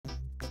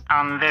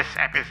On this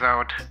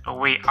episode,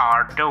 we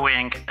are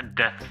doing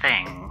the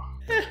thing.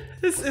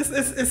 It's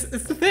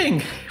the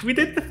thing. We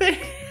did the thing.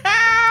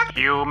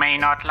 You may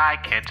not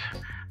like it,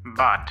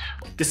 but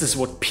This is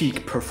what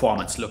peak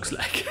performance looks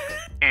like.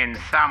 in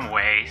some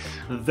ways,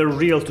 The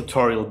real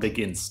tutorial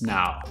begins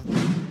now.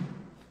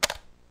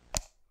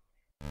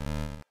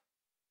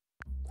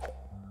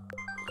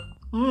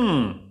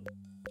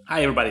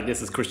 Hi everybody,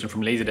 this is Christian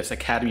from LazyDev's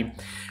Academy.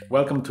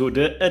 Welcome to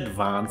the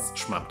Advanced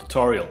Shmup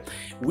tutorial.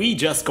 We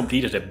just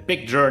completed a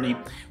big journey.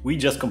 We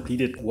just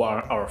completed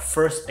our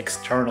first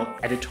external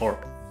editor.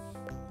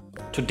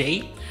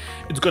 Today,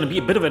 it's going to be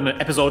a bit of an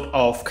episode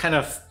of kind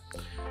of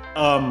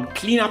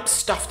cleanup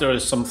stuff. There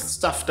is some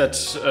stuff that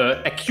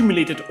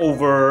accumulated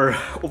over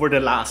the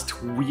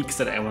last weeks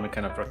that I want to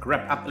kind of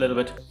wrap up a little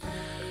bit.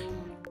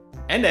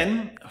 And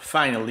then,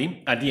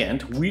 finally, at the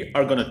end, we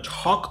are going to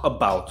talk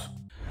about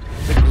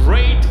the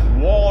Great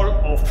Wall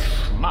of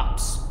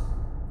Shmups.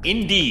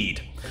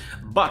 Indeed.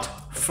 But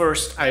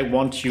first, I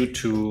wanted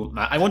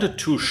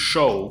to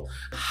show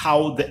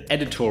how the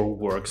editor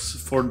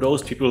works for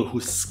those people who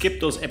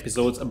skipped those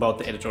episodes about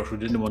the editor, who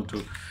didn't want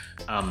to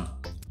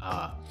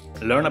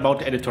learn about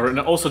the editor, and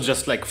also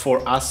just like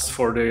for us,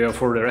 for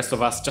the rest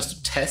of us, just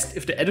to test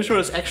if the editor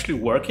is actually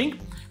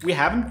working. We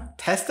haven't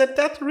tested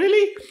that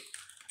really,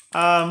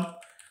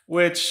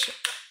 which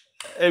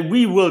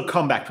we will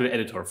come back to the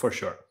editor for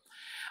sure.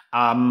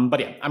 But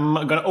yeah,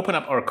 I'm gonna open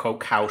up our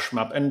cow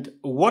shmup, and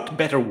what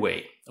better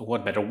way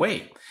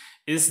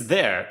is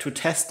there to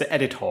test the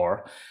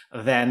editor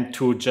than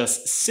to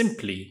just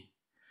simply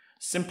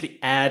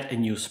add a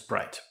new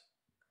sprite.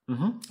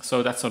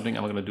 So that's something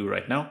I'm gonna do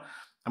right now.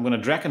 I'm gonna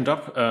drag and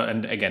drop,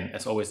 and again,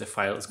 as always, the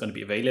file is gonna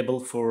be available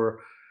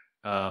for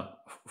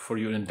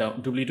you in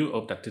doobly-doo.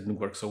 Oh, that didn't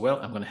work so well.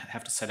 I'm gonna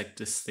have to select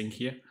this thing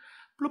here.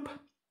 Bloop.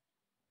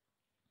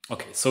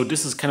 Okay, so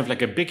this is kind of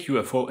like a big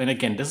UFO, and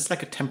again, this is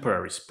like a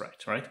temporary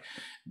sprite, right?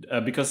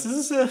 Because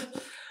this is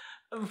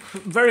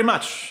very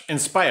much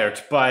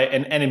inspired by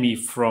an enemy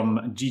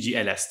from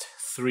GGLest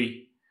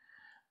 3.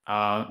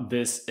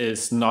 This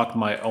is not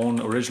my own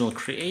original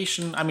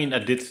creation. I mean, I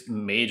did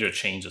major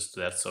changes to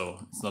that,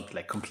 so it's not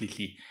like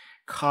completely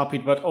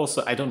copied, but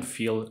also I don't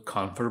feel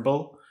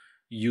comfortable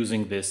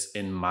using this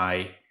in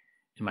my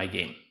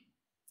game.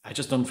 I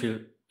just don't feel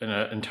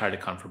entirely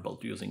comfortable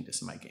using this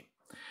in my game.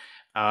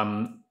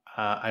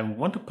 I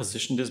want to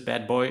position this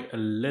bad boy a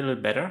little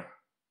better.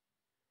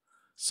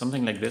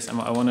 Something like this.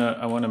 I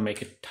wanna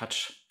make it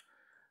touch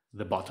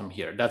the bottom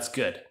here. That's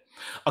good.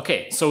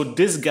 Okay, so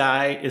this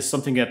guy is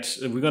something that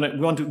we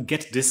want to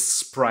get this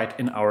sprite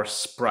in our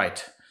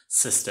sprite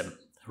system.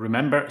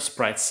 Remember,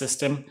 sprite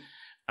system.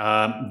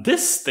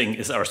 This thing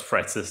is our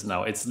sprite system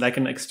now. It's like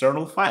an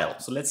external file.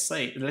 So let's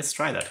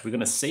try that. We're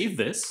gonna save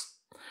this.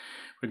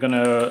 We're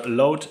gonna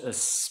load a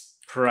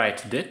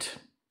sprite dit.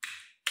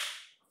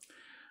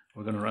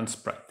 We're gonna run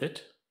sprite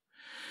dit.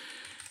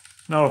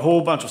 Now a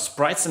whole bunch of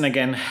sprites, and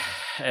again,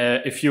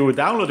 if you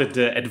downloaded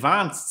the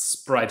advanced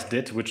sprite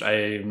dit, which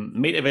I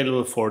made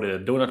available for the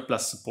Donut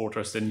Plus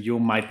supporters, then you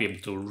might be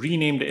able to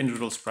rename the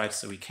individual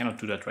sprites, so we cannot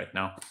do that right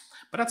now.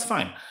 But that's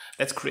fine.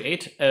 Let's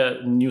create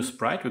a new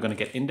sprite. We're gonna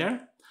get in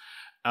there.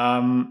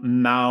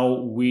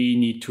 Now we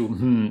need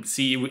to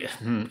see,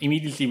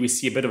 immediately we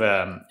see a bit of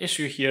an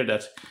issue here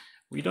that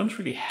we don't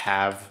really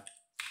have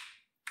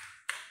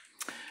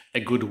a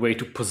good way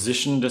to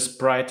position the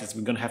sprite.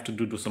 We're gonna have to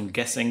do some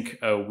guessing.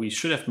 We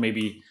should have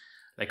maybe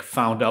like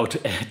found out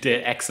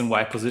the X and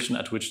Y position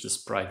at which the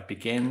sprite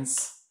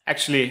begins.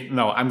 Actually,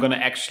 no, I'm gonna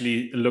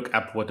actually look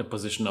up what the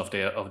position of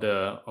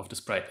the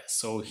sprite is.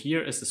 So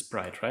here is the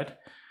sprite, right?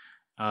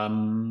 I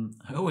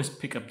always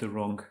pick up the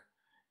wrong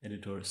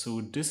editor.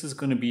 So this is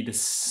gonna be the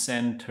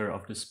center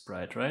of the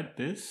sprite, right?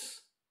 This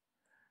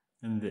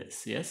and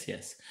this, yes.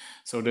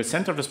 So the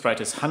center of the sprite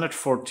is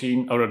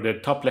 114, or the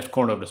top left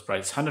corner of the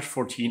sprite is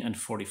 114 and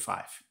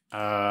 45.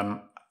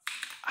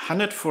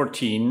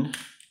 114,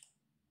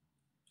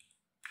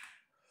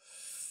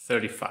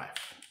 35.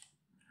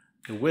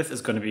 The width is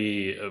going to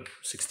be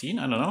 16,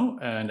 I don't know,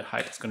 and the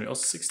height is going to be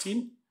also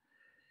 16.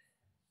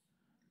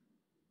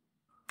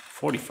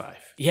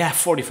 45. Yeah,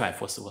 45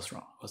 was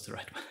wrong, was the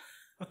right one.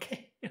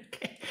 Okay.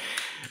 Okay.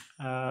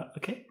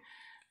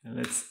 And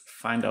let's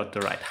find out the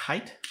right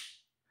height.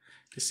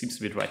 This seems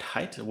to be the right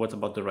height. What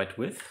about the right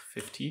width?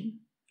 15,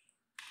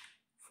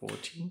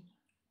 14,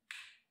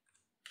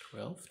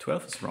 12.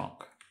 12 is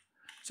wrong.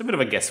 It's a bit of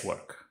a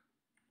guesswork.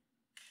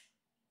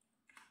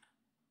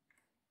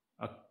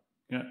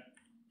 Yeah.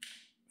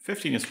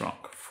 15 is wrong.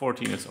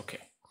 14 is okay.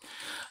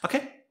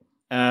 Okay.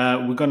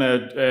 We're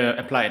gonna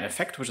apply an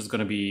effect, which is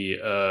gonna be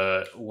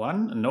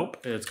 1.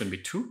 Nope, it's gonna be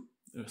 2.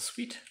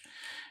 Sweet.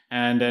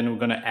 And then we're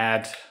gonna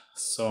add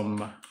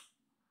some.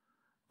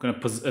 Going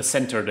to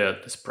center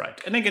the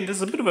sprite. And again, this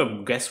is a bit of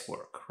a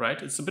guesswork,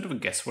 right? It's a bit of a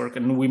guesswork,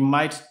 and we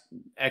might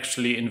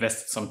actually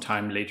invest some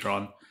time later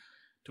on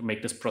to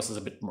make this process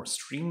a bit more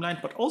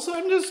streamlined, but also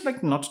I'm just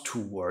like not too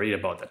worried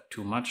about that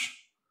too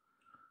much.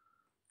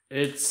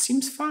 It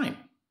seems fine.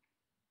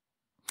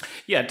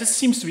 Yeah, this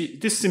seems to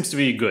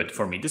be good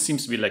for me. This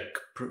seems to be like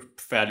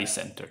fairly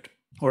centered.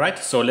 All right,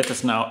 so let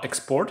us now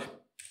export.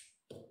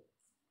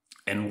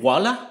 And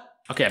voila.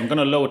 Okay, I'm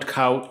gonna load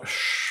cow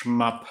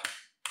shmup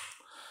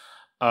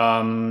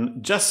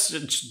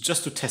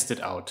just to test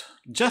it out.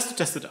 Just to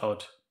test it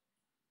out.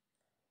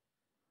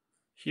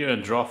 Here a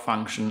draw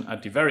function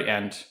at the very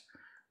end.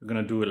 We're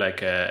gonna do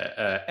like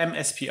a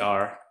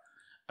MSPR.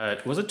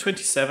 Was it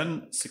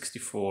 27,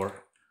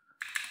 64,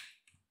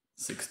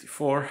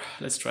 64?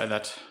 Let's try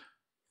that.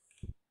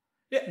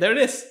 Yeah, there it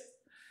is.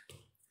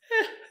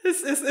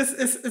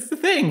 It's the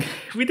thing.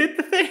 We did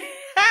the thing.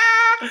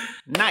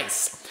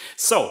 Nice.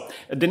 So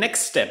the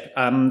next step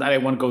that I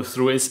want to go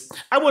through is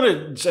I want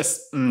to just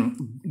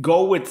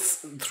go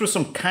through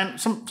some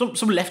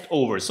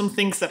leftovers, some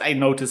things that I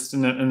noticed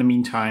in the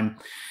meantime.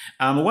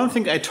 One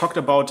thing I talked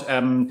about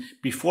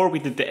before we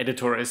did the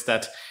editor is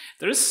that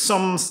there is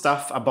some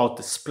stuff about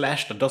the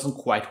splash that doesn't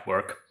quite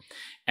work.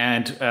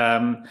 And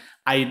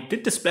I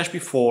did the splash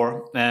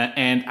before,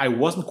 and I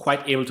wasn't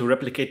quite able to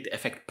replicate the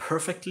effect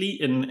perfectly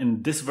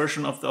in this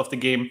version of the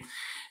game.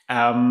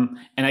 And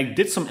I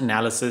did some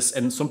analysis,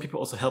 and some people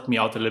also helped me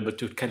out a little bit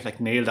to kind of like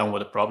nail down what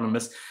the problem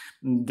is.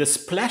 The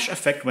splash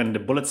effect when the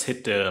bullets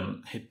hit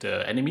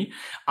the enemy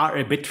are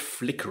a bit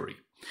flickery.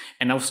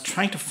 And I was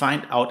trying to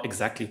find out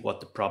exactly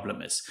what the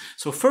problem is.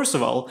 So first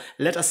of all,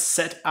 let us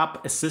set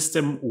up a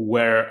system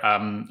where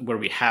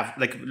we have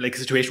like a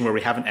situation where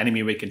we have an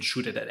enemy, we can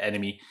shoot at that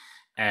enemy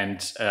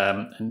and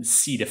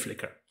see the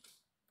flicker.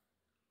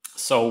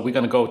 So we're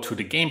gonna go to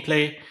the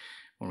gameplay.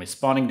 When we're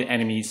spawning the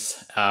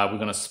enemies, we're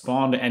gonna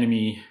spawn the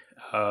enemy.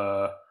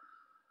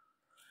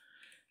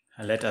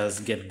 Let us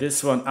get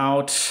this one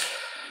out.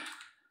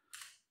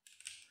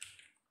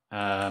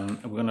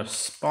 We're gonna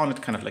spawn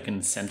it kind of like in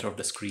the center of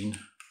the screen.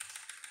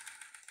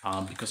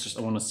 Because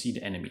I want to see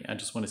the enemy. I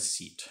just want to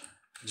see it.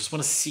 I just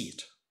want to see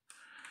it.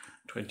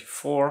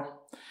 24.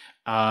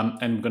 And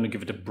I'm going to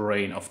give it a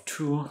brain of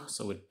 2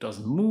 so it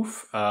doesn't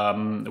move.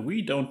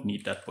 We don't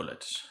need that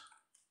bullet.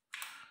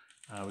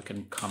 We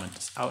can comment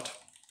this out.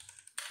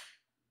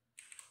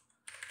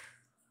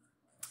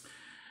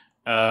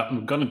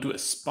 I'm going to do a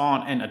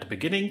spawn n at the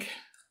beginning.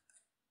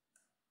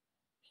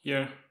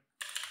 Here.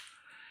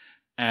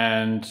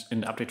 And in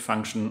the update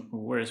function,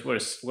 where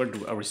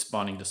are we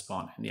spawning the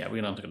spawn? And yeah,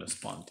 we're not going to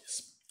spawn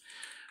this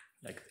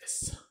like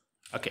this.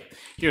 Okay,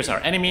 here's our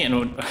enemy,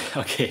 and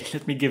okay,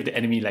 let me give the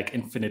enemy like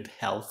infinite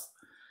health.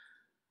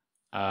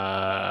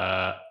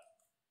 That's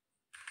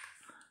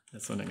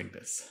something like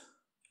this.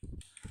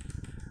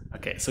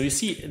 Okay, so you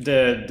see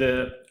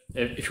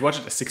if you watch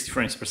it at 60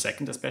 frames per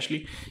second,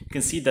 especially, you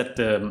can see that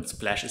the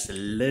splash is a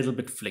little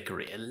bit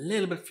flickery,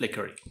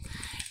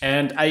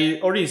 And I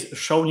already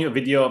shown you a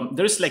video.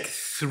 There's like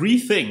 3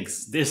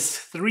 things. There's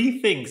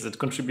 3 things that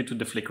contribute to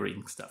the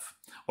flickering stuff,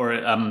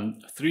 or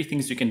 3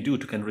 things you can do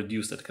to kind of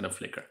reduce that kind of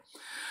flicker.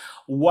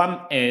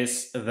 One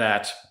is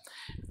that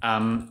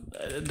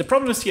the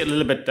problem is here a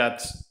little bit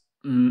that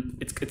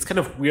it's kind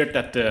of weird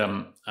that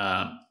the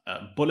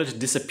bullet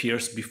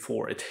disappears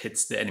before it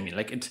hits the enemy.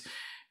 Like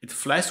it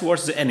flies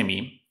towards the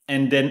enemy,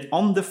 and then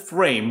on the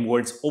frame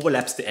where it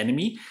overlaps the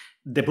enemy,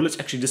 the bullet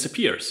actually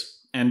disappears.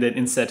 And then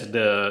instead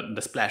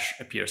the splash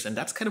appears. And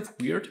that's kind of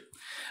weird.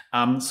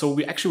 So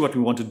what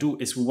we want to do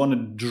is we want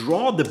to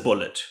draw the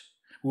bullet.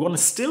 We want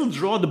to still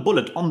draw the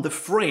bullet on the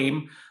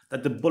frame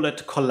that the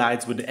bullet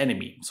collides with the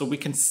enemy. So we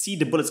can see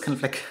the bullets kind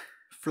of like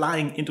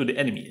flying into the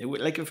enemy.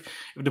 Like if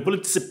the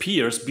bullet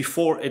disappears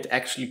before it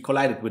actually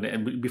collided with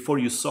it, before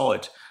you saw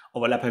it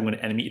overlapping with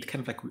the enemy, it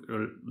kind of like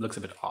looks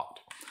a bit odd.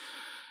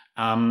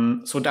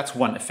 So that's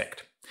one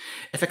effect.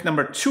 Effect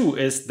number 2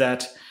 is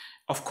that,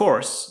 of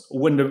course,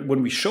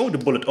 when we show the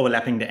bullet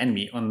overlapping the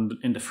enemy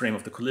in the frame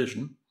of the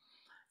collision,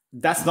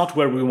 that's not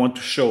where we want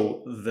to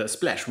show the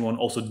splash. We want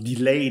to also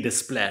delay the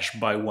splash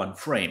by 1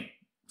 frame.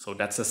 So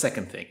that's the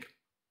second thing.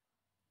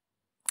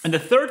 And the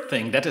third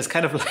thing that is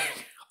kind of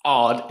like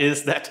odd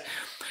is that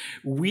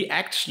we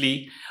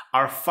actually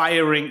are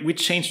firing. We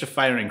change the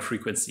firing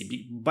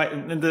frequency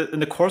in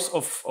the course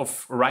of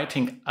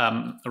rewriting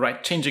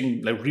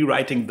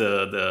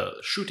the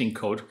shooting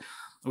code.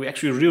 We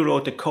actually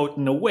rewrote the code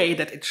in a way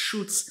that it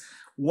shoots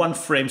 1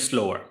 frame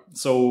slower.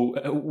 So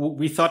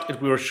we thought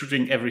we were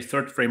shooting every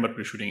 3rd frame, but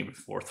we're shooting every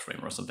 4th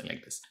frame or something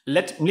like this.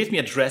 Let me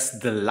address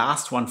the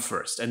last one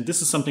first. And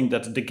this is something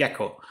that the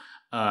Gecko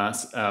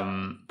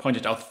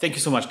pointed out. Thank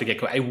you so much, the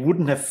Gecko. I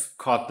wouldn't have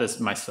caught this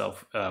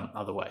myself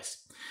otherwise.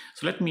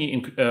 So let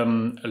me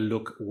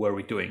look where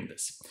we're doing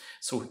this.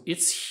 So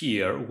it's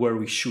here where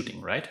we're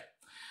shooting, right?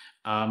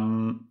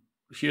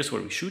 Here's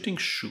where we're shooting,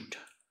 shoot.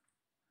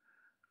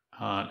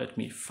 Let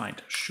me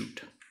find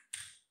shoot.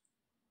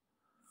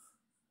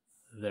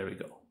 There we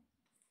go.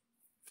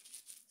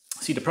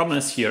 See, the problem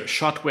is here,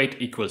 shot weight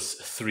equals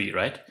 3,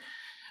 right?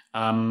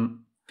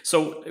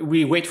 So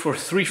we wait for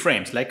 3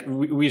 frames. Like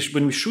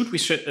when we shoot, we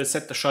should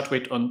set the shot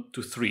weight on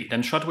to 3.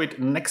 Then shot weight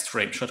next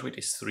frame, shot weight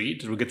is 3.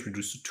 It will get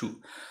reduced to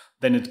 2.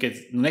 Then it gets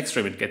next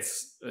frame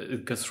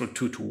it goes from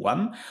 2 to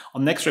 1.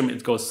 On next frame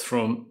it goes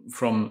from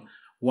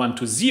 1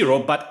 to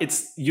 0, but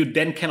you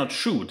then cannot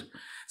shoot.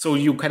 So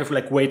you kind of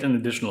like wait an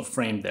additional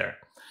frame there.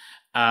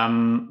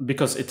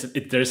 Because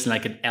there's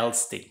like an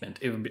else statement.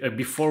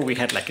 Before we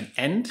had like an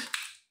end,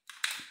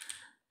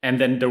 and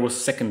then there was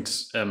second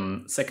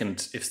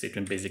if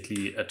statement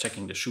basically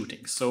checking the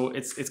shooting. So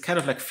it's kind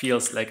of like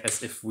feels like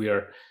as if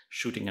we're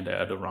shooting at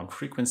the wrong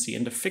frequency.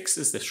 And the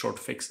short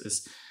fix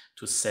is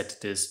to set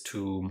this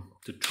to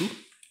true.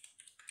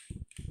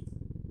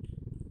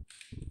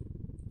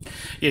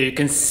 Yeah, you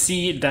can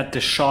see that the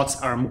shots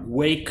are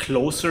way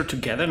closer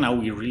together. Now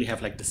we really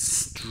have like the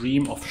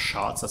stream of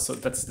shots. So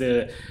that's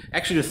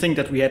actually the thing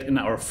that we had in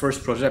our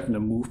first prototype, in the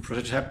move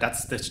prototype.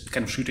 That's the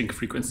kind of shooting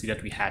frequency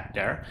that we had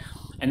there.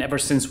 And ever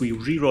since we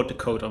rewrote the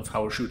code of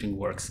how shooting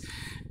works,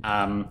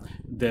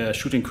 the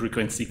shooting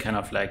frequency kind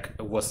of like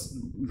was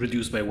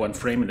reduced by 1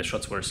 frame, and the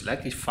shots were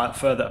slightly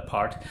further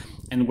apart.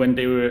 And when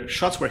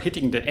shots were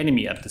hitting the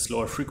enemy at this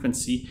lower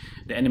frequency,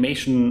 the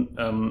animation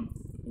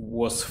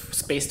was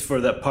spaced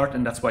further apart,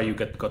 and that's why you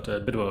got a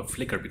bit of a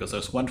flicker, because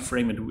there's 1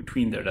 frame in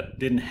between there that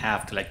didn't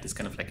have like this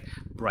kind of like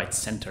bright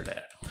center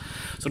there.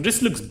 So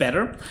this looks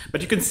better,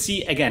 but you can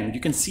see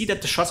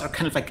that the shots are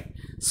kind of like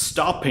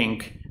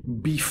stopping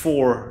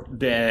before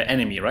the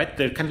enemy, right?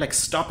 They're kind of like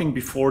stopping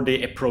before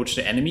they approach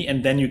the enemy,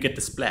 and then you get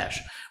the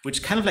splash,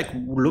 which kind of like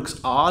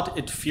looks odd.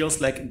 It feels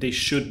like they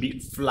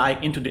should fly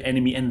into the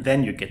enemy and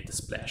then you get the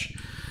splash.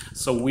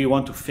 So we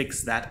want to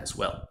fix that as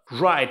well.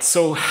 Right,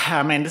 so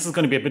man, this is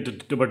going to be a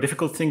bit of a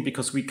difficult thing,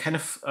 because we kind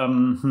of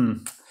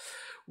want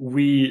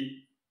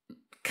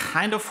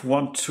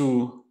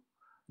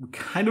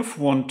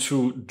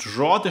to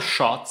draw the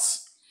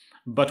shots,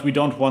 but we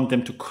don't want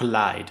them to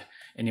collide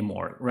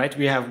anymore, right?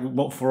 We have,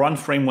 for 1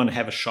 frame, want to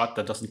have a shot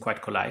that doesn't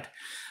quite collide.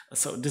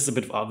 So this is a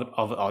bit of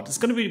odd. It's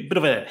going to be a bit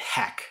of a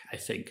hack, I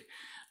think.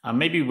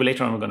 Maybe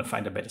later on we're going to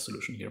find a better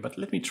solution here, but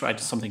let me try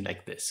something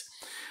like this.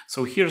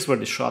 So here's where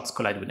the shots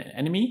collide with an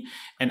enemy,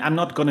 and I'm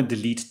not going to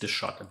delete the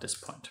shot at this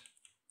point.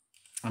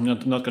 I'm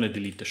not going to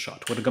delete the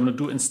shot. What I'm going to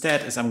do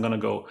instead is I'm going to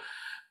go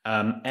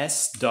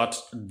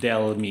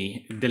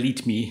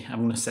delete me. I'm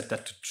going to set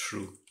that to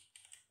true.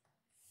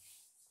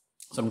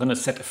 So I'm going to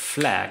set a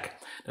flag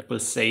that will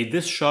say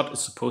this shot is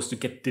supposed to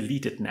get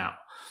deleted now,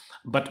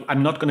 but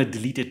I'm not going to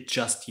delete it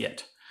just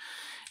yet.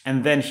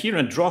 And then here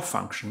in a draw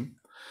function,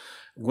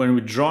 when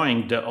we're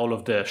drawing all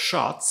of the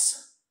shots,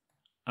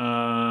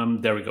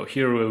 there we go.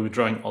 Here we're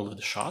drawing all of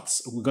the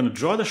shots. We're going to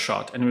draw the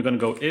shot, and we're going to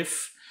go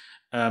if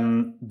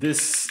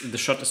the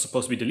shot is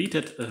supposed to be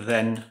deleted,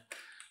 then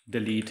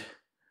delete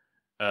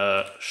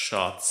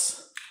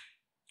shots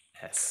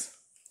s.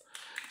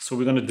 So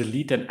we're going to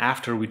delete them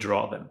after we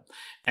draw them.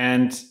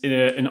 And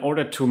in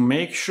order to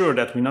make sure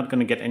that we're not going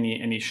to get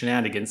any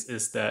shenanigans,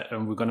 is that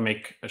we're going to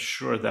make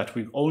sure that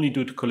we only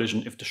do the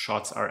collision if the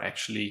shots are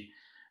actually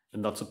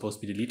not supposed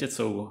to be deleted.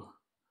 So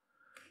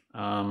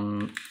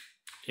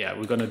yeah,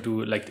 we're going to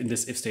do, like in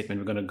this if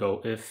statement, we're going to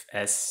go if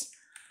s,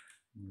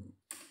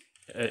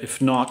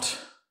 if not,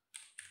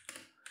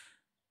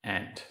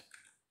 and.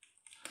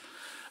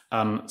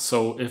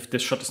 So if the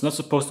shot is not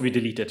supposed to be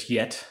deleted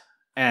yet,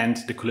 and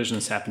the collision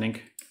is happening,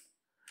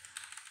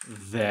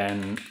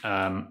 then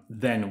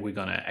we're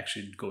gonna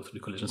actually go through the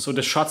collision. So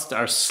the shots that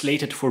are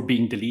slated for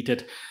being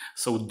deleted,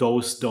 so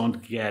those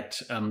don't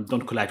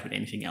collide with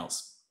anything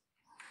else.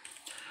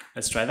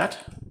 Let's try that.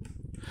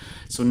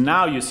 So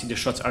now you see the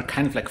shots are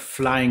kind of like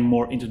flying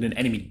more into the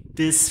enemy.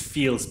 This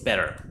feels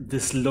better.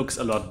 This looks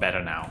a lot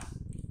better now.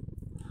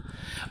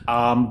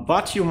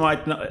 But you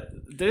might not.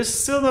 There's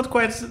still not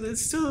quite.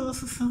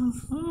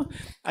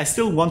 I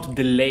still want to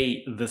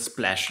delay the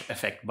splash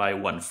effect by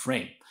 1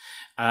 frame.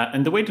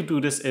 And the way to do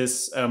this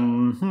is,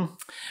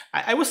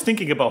 I was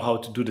thinking about how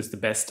to do this the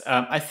best.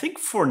 I think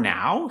for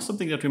now,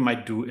 something that we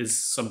might do is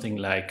something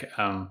like,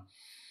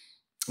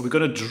 we're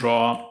going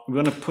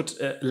to put,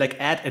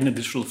 add an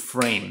additional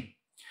frame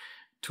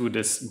to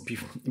this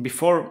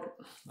before.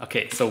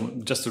 Okay, so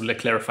just to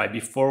clarify,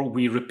 before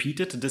we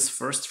repeated this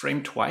first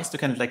frame twice to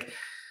kind of like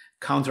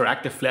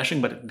counteract the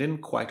flashing, but it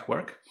didn't quite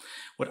work.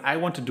 What I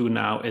want to do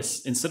now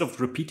is, instead of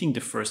repeating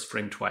the first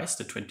frame twice,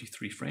 the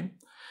 23 frame,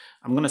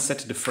 I'm going to set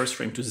the first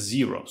frame to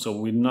 0. So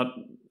we're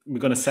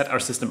going to set our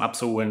system up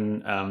so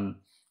when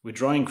we're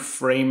drawing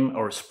frame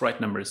or sprite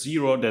number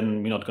 0,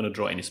 then we're not going to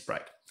draw any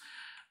sprite.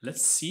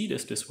 Let's see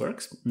if this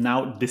works.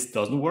 Now this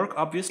doesn't work,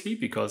 obviously,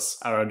 because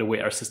the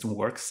way our system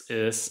works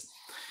is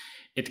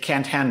it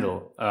can't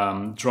handle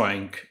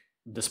drawing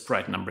the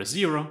sprite number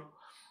 0.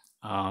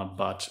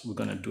 But we're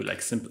going to do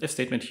like simple if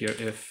statement here.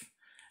 If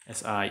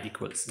si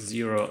equals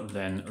 0,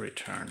 then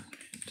return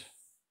int.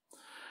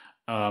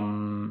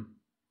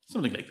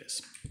 Something like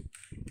this.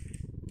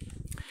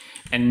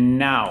 And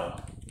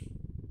now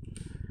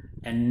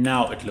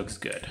it looks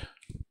good.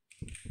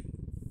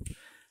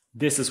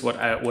 This is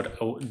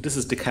this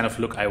is the kind of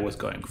look I was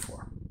going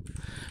for.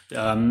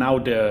 Now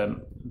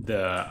the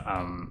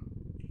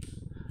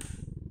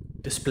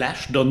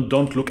splash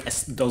doesn't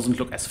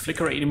look as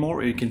flickery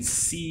anymore. You can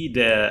see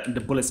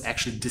the bullets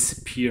actually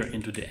disappear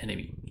into the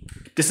enemy.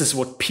 This is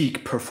what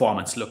peak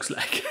performance looks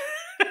like.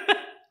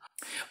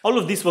 All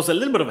of this was a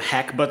little bit of a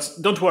hack, but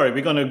don't worry,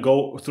 we're going to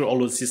go through all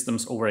those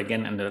systems over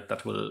again, and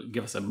that will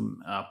give us an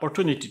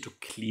opportunity to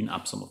clean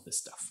up some of this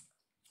stuff.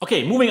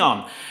 Okay, moving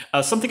on.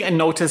 Something I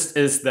noticed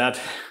is that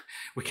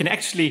we can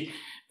actually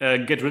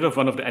get rid of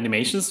one of the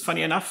animations,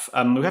 funny enough.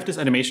 We have this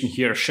animation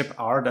here, ship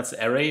R, that's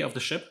the array of the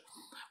ship.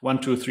 1,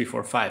 2, 3,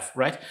 4, 5,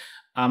 right?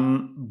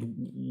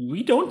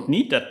 We don't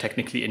need that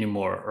technically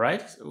anymore,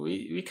 right?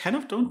 We kind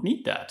of don't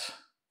need that,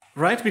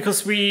 right?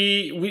 Because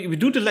we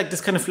do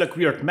this kind of like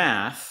weird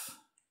math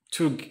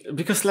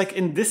because like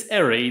in this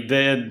array,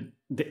 the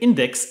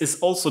index is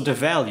also the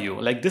value.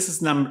 Like this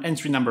is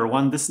entry number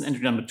 1, this is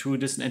entry number 2,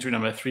 this is entry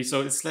number 3. So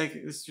it's like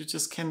you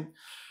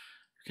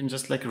can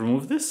just like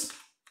remove this.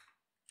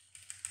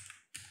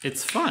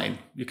 It's fine.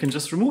 You can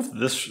just remove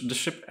the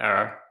ship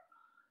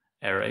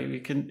array. We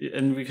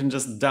can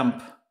just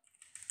dump,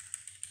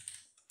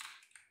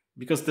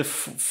 because the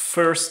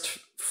first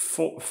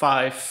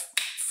 5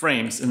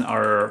 frames in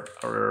our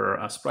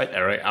sprite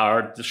array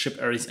are the ship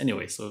arrays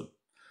anyway. So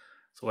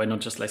why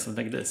not just like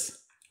something like this?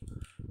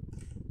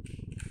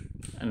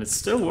 And it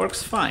still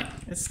works fine.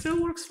 It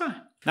still works fine.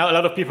 Now a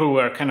lot of people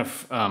were kind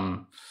of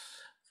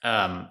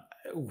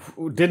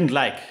didn't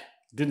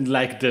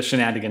like the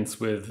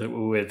shenanigans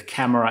with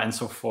camera and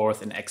so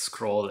forth and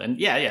X-scroll. And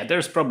yeah,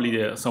 there's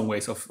probably some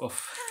ways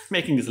of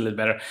making this a little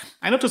better.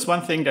 I noticed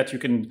one thing, that you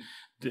can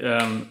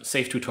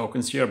save 2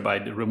 tokens here by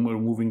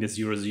removing the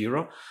 0,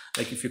 0.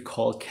 Like if you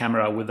call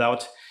camera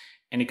without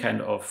any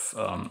kind of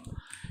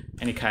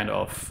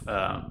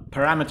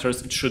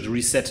parameters, it should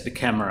reset the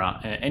camera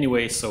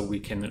anyway, so we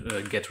can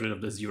get rid of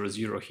the 0,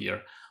 0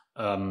 here.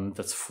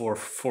 That's 4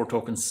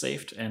 tokens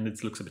saved, and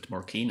it looks a bit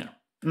more cleaner.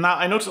 Now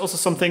I noticed also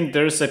something.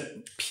 There's a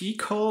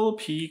Pico.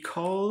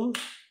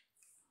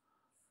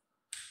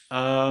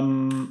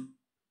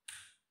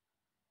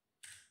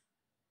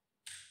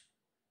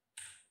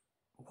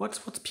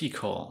 What's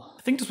Pico?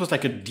 I think this was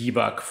like a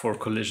debug for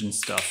collision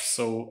stuff.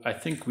 So I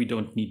think we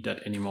don't need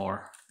that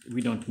anymore.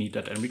 We don't need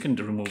that, and we can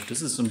remove.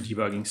 This is some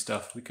debugging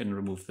stuff. We can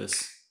remove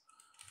this.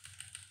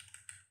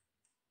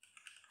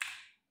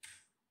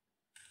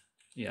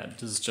 Yeah,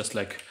 this is just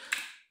like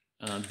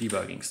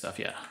debugging stuff,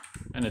 yeah,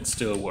 and it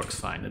still works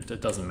fine.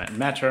 It doesn't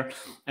matter.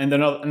 And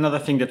then another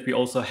thing that we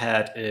also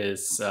had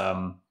is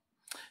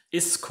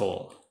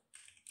iscall.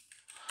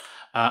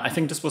 I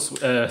think this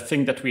was a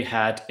thing that we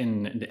had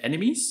in the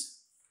enemies,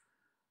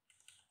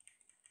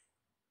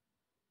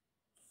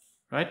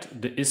 right?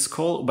 The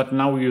iscall, but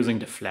now we're using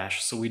the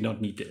flash, so we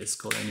don't need the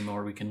iscall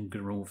anymore. We can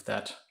remove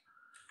that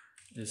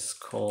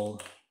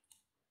iscall.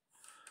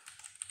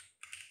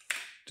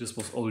 This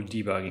was all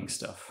debugging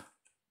stuff.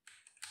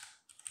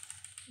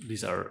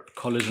 These are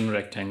collision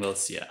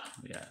rectangles, yeah.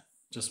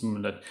 Just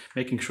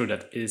making sure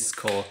that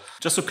iscall.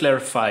 Just to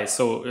clarify,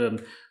 so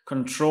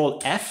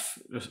Control F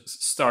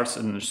starts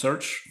in the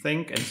search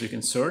thing, and so you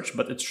can search,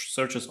 but it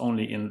searches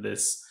only in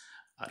this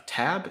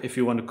tab. If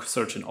you want to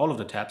search in all of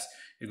the tabs,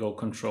 you go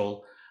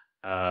Control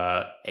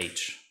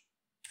H,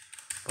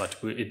 but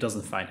it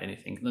doesn't find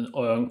anything. Then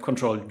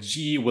Control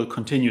G will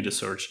continue the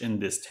search in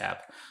this tab,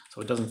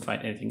 so it doesn't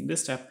find anything in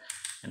this tab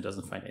and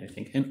doesn't find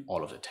anything in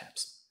all of the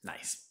tabs.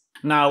 Nice.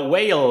 Now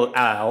Whale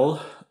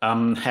Owl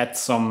had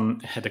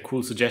a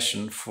cool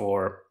suggestion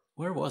for,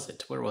 where was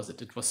it?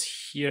 It was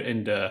here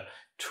in the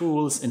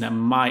tools in a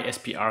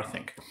MySPR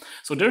thing.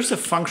 So there's a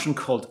function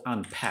called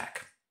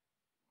Unpack,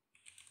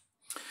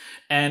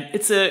 and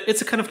it's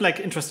a kind of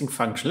like interesting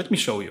function. Let me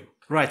show you.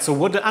 Right. So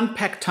what the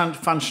Unpack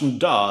function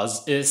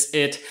does is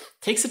it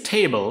takes a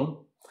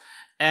table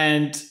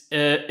and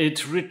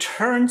it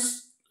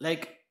returns,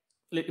 like,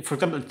 for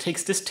example, it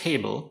takes this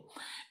table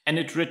and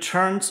it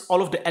returns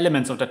all of the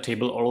elements of that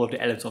table, all of the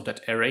elements of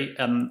that array,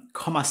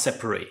 comma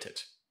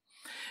separated.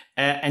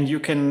 And you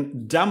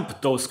can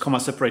dump those comma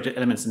separated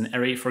elements in an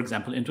array, for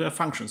example, into a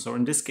function. So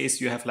in this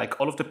case, you have like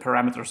all of the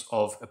parameters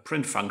of a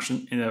print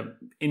function in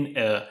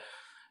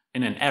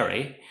an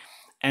array.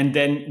 And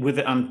then with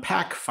the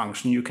unpack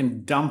function, you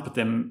can dump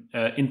them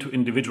into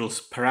individual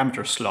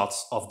parameter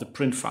slots of the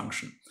print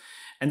function.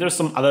 And there's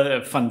some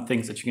other fun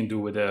things that you can do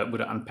with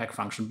the unpack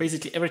function.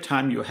 Basically, every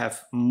time you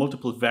have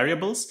multiple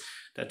variables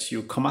that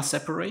you comma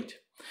separate,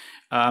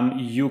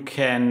 you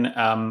can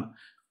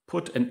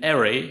put an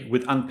array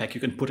with unpack.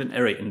 You can put an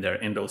array in there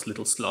in those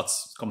little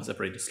slots, comma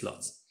separated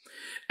slots.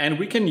 And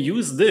we can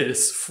use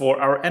this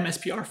for our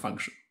MSPR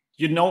function.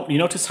 You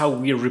notice how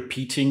we're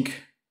repeating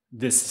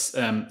this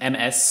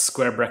MS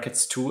square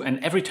brackets 2,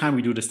 and every time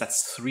we do this,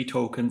 that's 3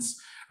 tokens,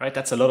 right?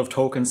 That's a lot of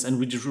tokens, and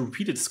we just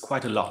repeated this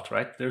quite a lot,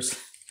 right? There's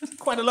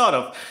quite a lot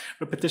of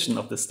repetition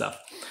of this stuff.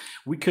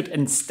 We could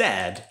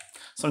instead,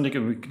 something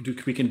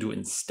we can do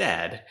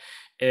instead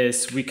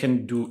is we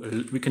can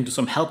do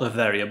some helper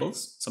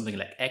variables, something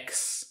like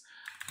x.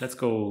 Let's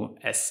go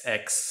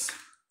sx.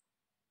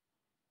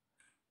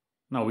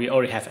 No, we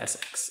already have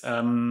sx.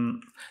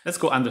 Let's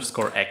go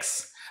underscore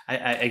x.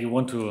 I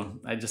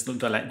just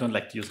don't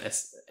like to use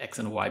x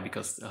and y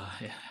because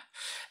yeah.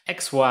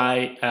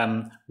 xy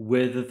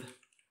width,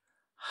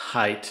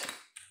 height,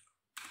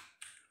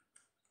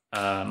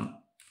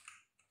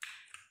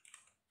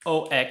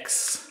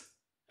 OX,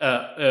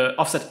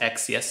 offset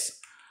X, yes,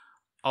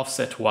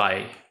 offset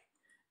Y,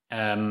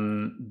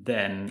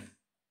 then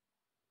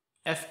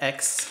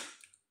FX,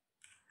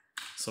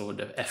 so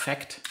the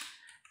effect,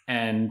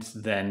 and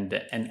then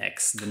the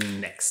NX, the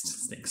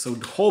next thing. So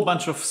the whole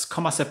bunch of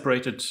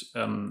comma-separated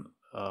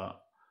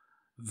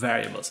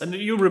variables. And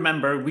you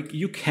remember,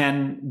 you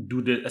can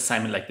do the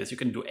assignment like this. You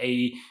can do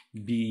A,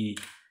 B,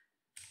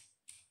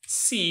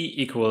 C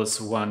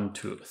equals 1,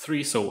 2,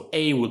 3. So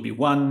A will be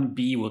 1,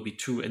 B will be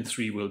 2, and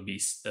 3 will be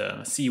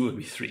C will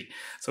be 3.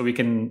 So we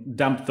can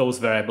dump those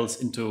variables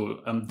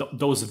into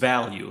those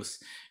values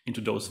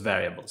into those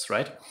variables,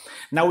 right?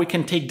 Now we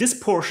can take this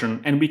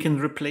portion and we can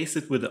replace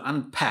it with the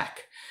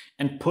unpack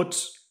and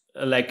put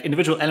like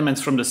individual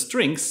elements from the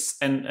strings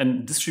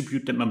and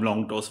distribute them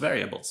along those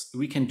variables.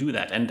 We can do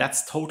that, and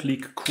that's totally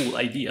a cool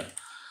idea.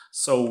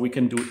 So we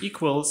can do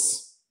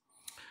equals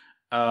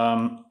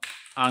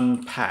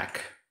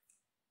unpack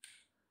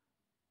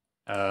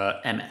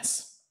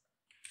MS.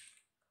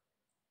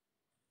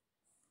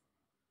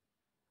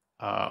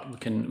 We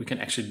can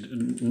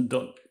actually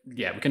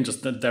we can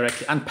just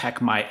directly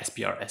unpack my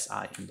SPR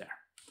SI in there.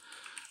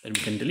 Then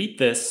we can delete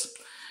this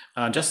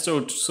just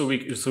so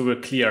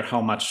we're clear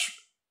how much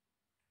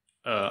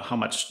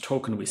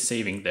token we're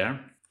saving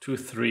there.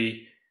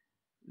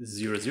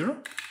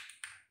 2300.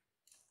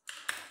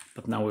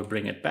 But now we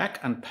bring it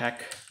back,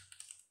 unpack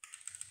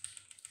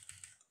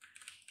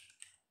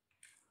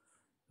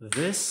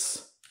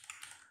this,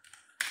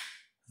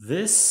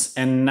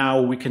 and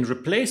now we can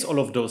replace all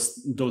of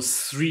those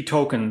 3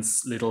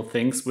 tokens little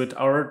things with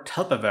our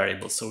helper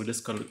variables. So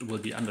this will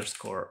be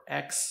underscore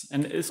X,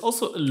 and it's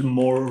also a little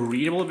more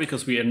readable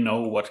because we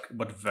know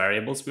what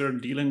variables we're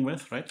dealing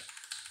with, right?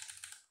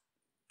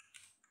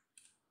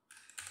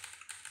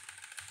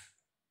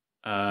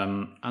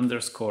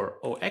 Underscore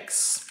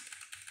OX,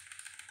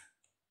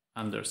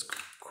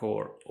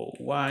 underscore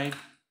OY,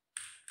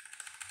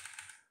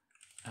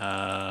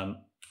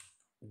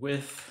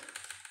 width,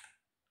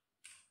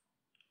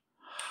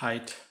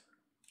 height,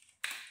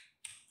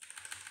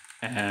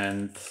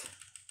 and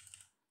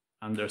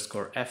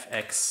underscore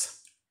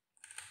FX.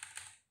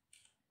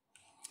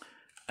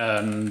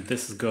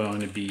 This is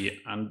going to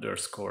be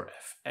underscore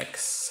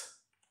FX.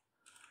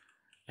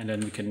 And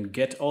then we can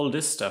get all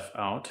this stuff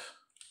out.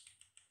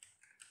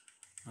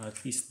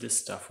 At least this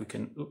stuff we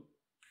can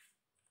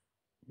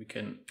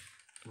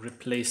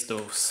replace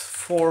those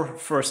 4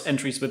 first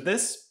entries with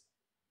this.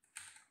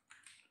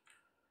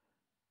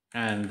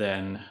 And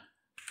then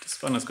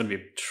this one is going to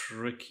be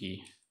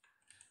tricky.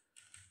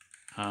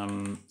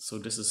 So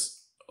this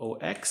is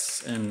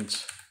OX and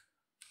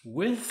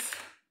width,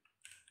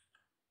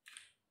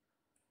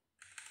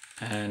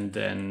 and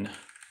then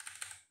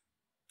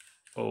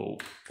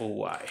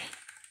OY,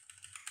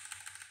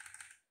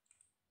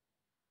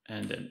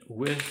 and then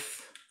width,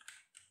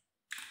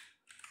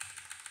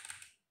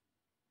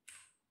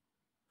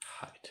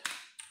 height.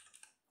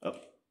 Oh.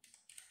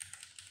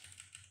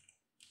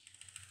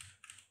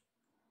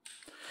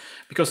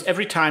 Because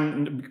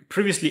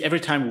previously every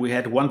time we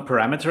had one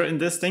parameter in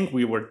this thing,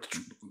 we were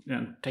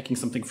taking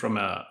something from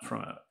an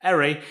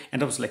array,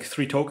 and that was like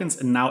 3 tokens,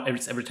 and now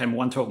it's every time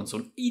 1 token.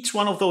 So each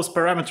one of those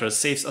parameters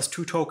saves us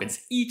 2 tokens,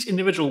 each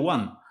individual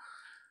one.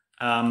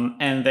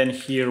 And then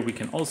here we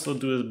can also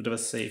do a bit of a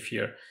save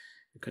here.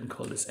 You can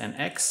call this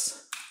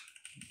NX.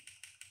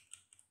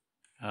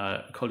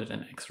 Call it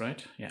NX,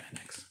 right? Yeah,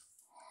 NX.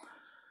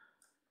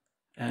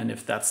 And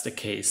if that's the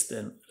case,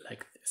 then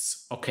like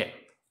this. Okay.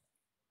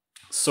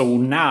 So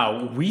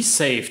now we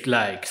saved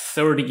like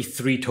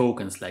 33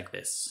 tokens like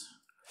this.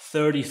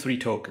 33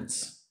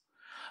 tokens.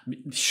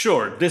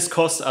 Sure, this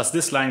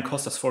line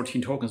cost us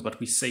 14 tokens, but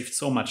we saved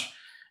so much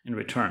in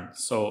return.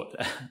 So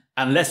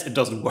unless it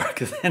doesn't work,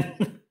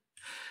 then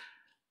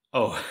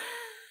oh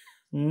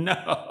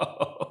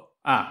no.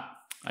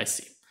 I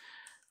see.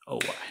 Oh,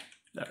 why?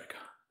 There we go.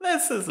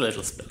 This is a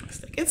little spell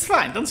mistake. It's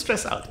fine. Don't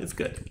stress out. It's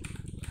good.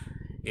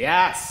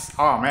 Yes.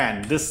 Oh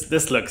man,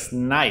 this looks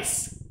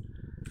nice.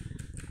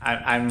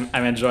 I'm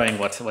enjoying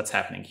what's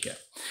happening here.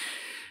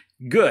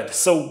 Good.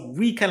 So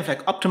we kind of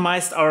like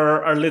optimized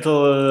our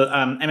little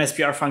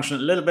MSPR function a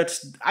little bit.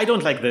 I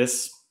don't like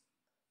this.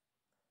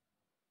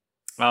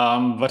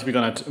 But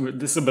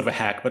this is a bit of a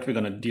hack, but we're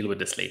gonna deal with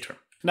this later.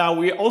 Now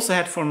we also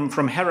had from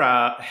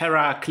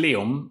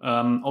Heracleum,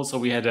 also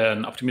we had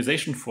an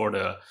optimization for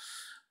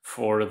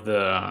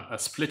the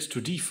split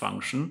to D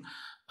function.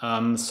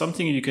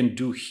 Something you can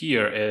do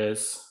here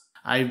is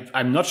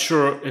I'm not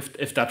sure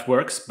if that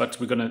works, but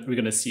we're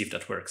gonna see if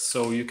that works.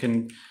 So you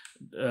can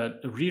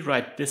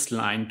rewrite this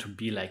line to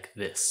be like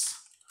this.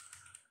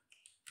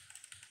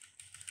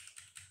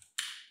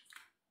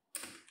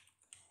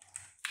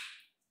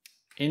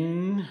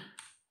 In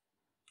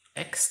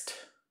ext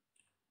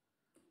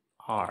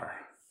R.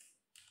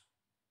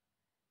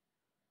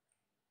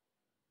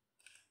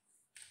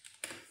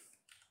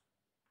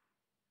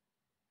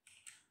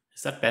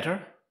 Is that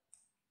better?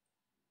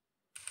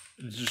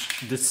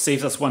 This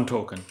saves us 1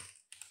 token.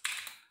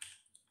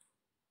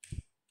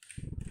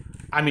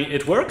 I mean,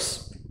 it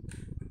works.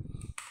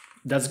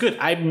 That's good.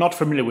 I'm not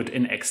familiar with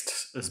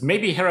inext.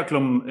 Maybe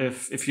Heraclum,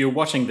 if you're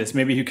watching this,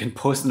 maybe you can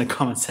post in the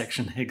comment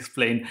section and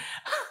explain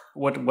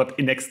what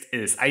inext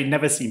is. I've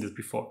never seen this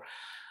before.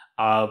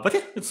 But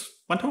yeah, it's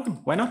one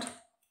token. Why not?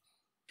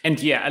 And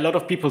yeah, a lot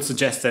of people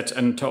suggested,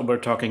 and we're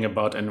talking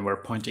about, and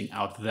we're pointing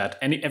out that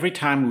every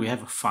time we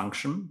have a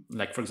function,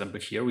 like for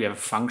example here, we have a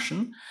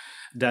function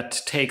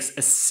that takes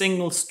a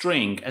single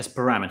string as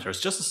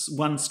parameters, just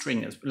one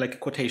string, as like a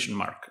quotation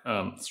mark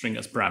string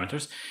as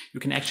parameters, you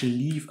can actually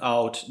leave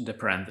out the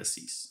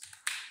parentheses.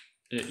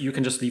 You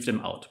can just leave them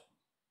out.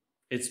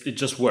 It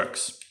just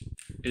works.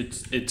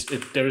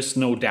 There is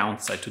no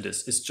downside to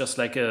this. It's just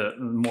like a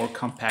more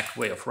compact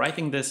way of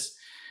writing this.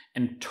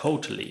 And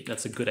totally,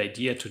 that's a good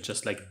idea to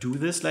just like do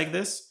this like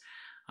this,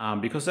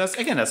 because that's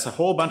a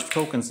whole bunch of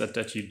tokens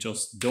that you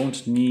just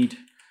don't need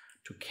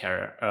to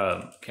care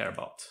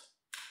about.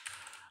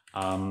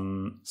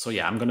 So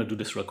yeah, I'm gonna do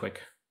this real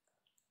quick.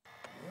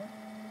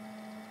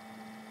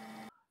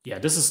 Yeah,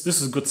 this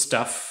is good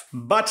stuff.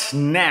 But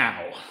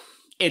now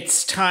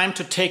it's time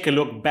to take a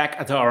look back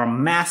at our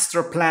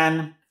master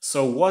plan.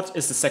 So what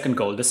is the second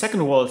goal? The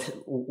second goal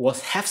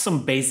was have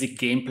some basic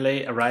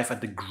gameplay, arrive at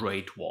the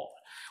Great Wall.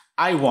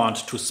 I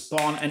want to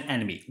spawn an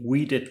enemy.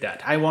 We did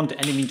that. I want the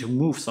enemy to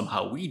move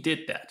somehow. We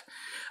did that.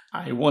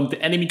 I want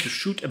the enemy to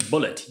shoot a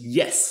bullet.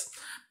 Yes.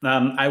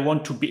 I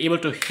want to be able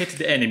to hit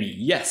the enemy.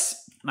 Yes.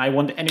 I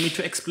want the enemy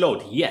to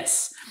explode.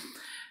 Yes.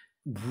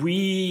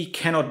 We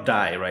cannot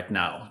die right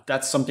now.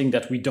 That's something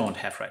that we don't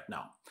have right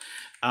now.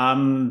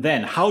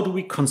 Then, how do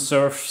we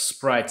conserve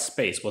sprite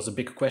space was a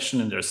big question,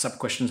 and there are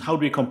sub-questions. How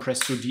do we compress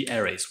 2D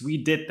arrays? We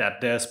did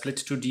that. The split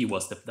 2D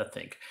was the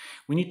thing.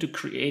 We need to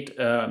create,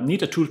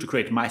 need a tool to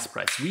create my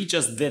sprites. We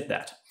just did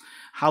that.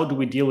 How do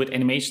we deal with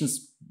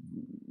animations?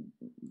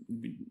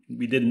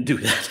 We didn't do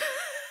that.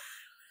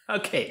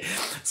 Okay,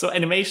 so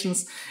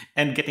animations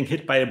and getting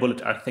hit by a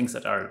bullet are things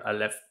that are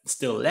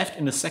still left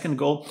in the second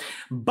goal.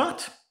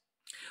 But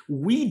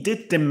we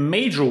did the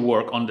major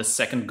work on the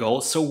second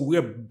goal, so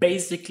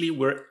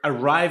we're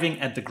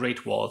arriving at the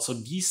Great Wall. So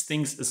these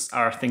things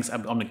are things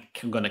I'm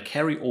going to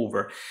carry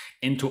over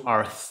into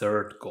our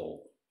third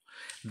goal.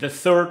 The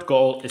third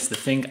goal is the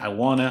thing I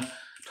want to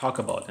talk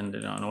about, and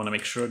I want to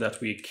make sure that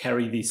we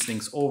carry these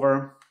things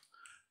over.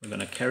 We're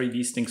going to carry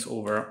these things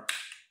over.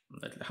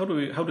 How do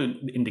we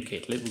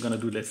indicate? We're going to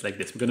do this like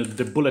this. We're going to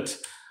do the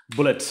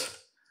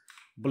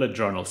bullet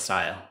journal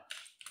style.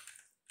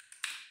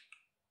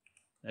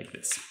 Like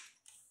this.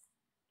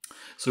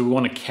 So we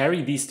want to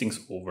carry these things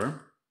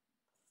over.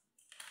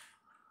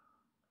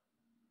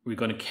 We're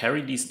going to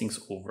carry these things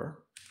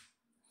over.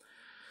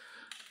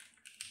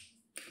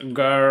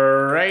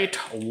 Great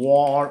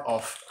Wall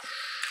of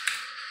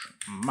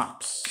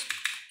Shmups.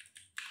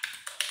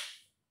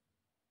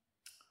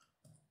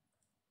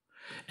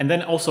 And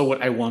then also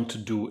what I want to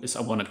do is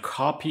I want to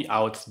copy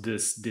out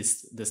this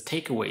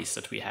takeaways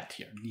that we had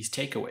here, these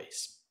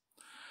takeaways.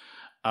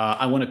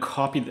 I want to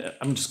copy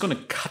I'm just going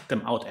to cut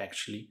them out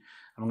actually.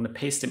 I'm going to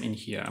paste them in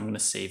here. I'm going to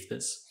save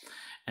this.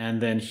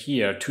 And then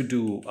here to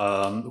do,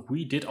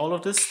 we did all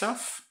of this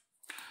stuff.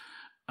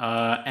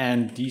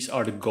 And these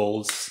are the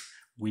goals.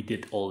 We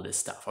did all this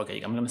stuff.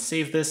 Okay, I'm going to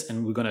save this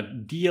and we're going to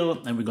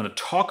deal and we're going to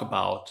talk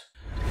about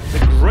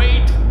the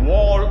Great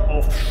Wall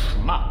of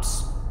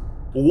Shmups.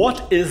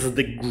 What is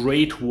the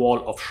Great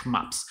Wall of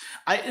Shmups?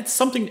 It's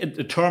something,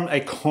 a term I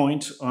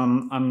coined.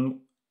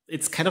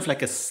 It's kind of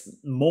like a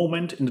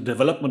moment in the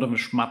development of a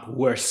shmup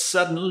where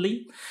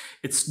suddenly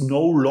it's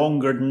no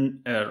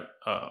longer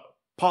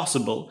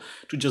possible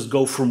to just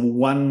go from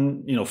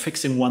one,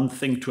 fixing one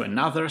thing to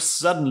another.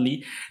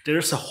 Suddenly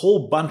there's a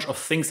whole bunch of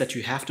things that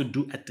you have to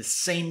do at the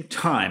same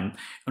time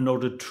in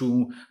order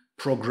to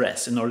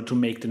progress, in order to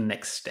make the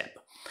next step.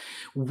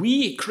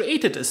 We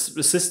created a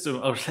system,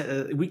 or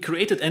we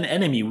created an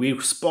enemy. We're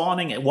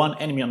spawning one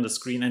enemy on the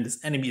screen and this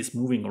enemy is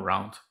moving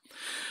around.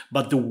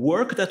 But the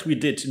work that we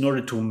did in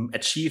order to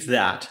achieve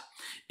that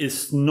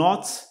is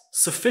not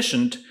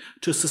sufficient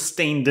to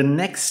sustain the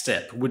next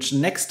step, which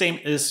next step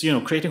is,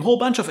 creating a whole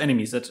bunch of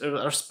enemies that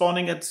are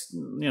spawning at,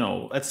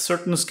 at a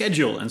certain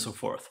schedule and so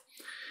forth.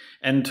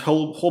 And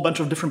whole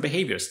bunch of different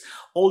behaviors.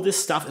 All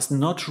this stuff is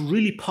not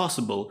really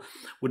possible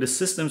with the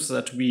systems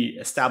that we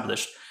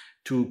established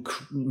to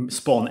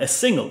spawn a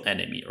single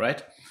enemy,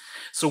 right?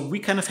 So we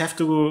kind of have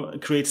to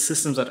create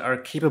systems that are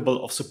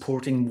capable of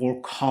supporting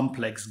more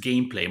complex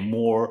gameplay,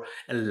 more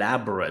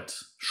elaborate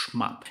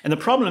shmup. And the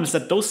problem is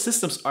that those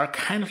systems are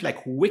kind of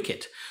like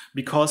wicked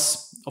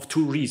because of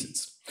two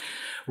reasons.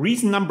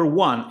 Reason number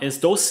one is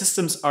those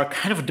systems are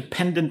kind of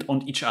dependent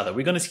on each other.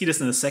 We're going to see this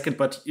in a second,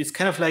 but it's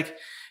kind of like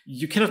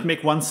you cannot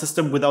make one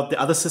system without the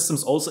other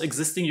systems also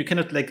existing. You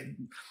cannot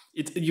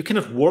you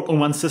cannot work on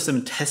one system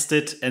and test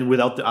it and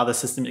without the other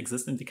system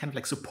existing. They kind of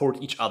like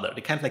support each other.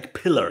 They're kind of like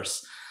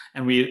pillars.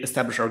 And we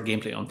establish our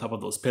gameplay on top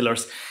of those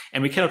pillars.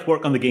 And we cannot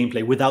work on the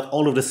gameplay without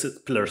all of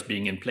the pillars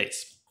being in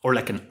place. Or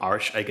like an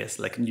arch, I guess.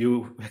 Like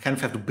you kind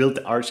of have to build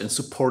the arch and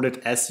support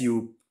it as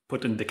you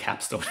put in the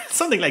capstone.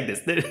 Something like this.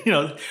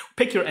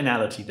 Pick your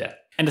analogy there.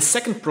 And the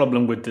second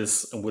problem with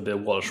this, with the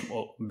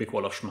big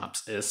wall of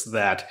shmups, is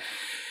that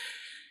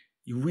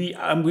we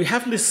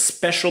have this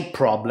special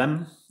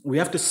problem. We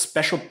have this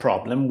special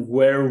problem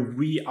where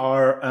we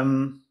are.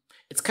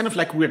 It's kind of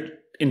like we're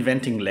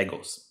inventing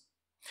Legos.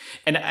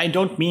 And I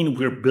don't mean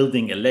we're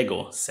building a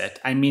Lego set.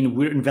 I mean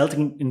we're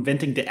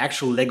inventing the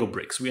actual Lego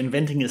bricks. We're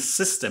inventing a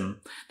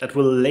system that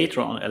will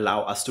later on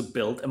allow us to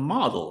build a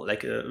model,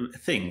 like a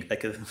thing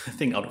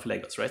out of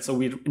Legos, right? So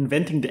we're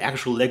inventing the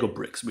actual Lego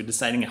bricks. We're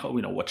deciding how,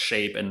 what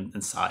shape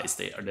and size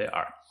they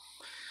are.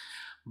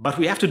 But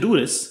we have to do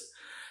this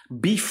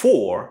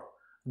before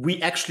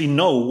we actually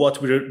know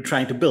what we're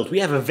trying to build. We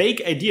have a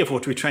vague idea of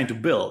what we're trying to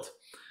build.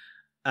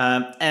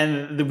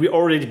 And we're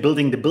already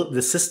building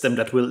the system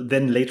that will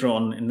then later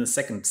on in the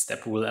second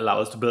step will allow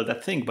us to build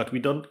that thing, but we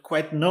don't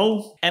quite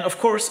know. And of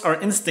course, our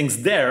instincts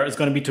there is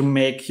going to be to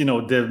make,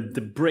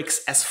 the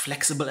bricks as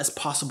flexible as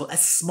possible,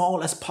 as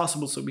small as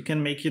possible, so we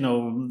can make,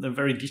 the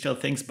very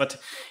detailed things. But,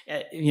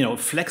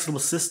 flexible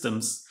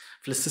systems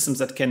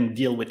that can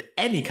deal with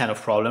any kind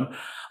of problem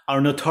are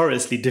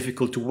notoriously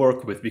difficult to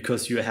work with,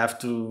 because you have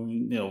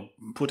to,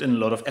 put in a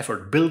lot of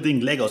effort.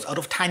 Building Legos out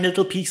of tiny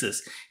little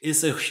pieces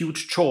is a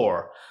huge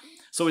chore.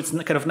 So it's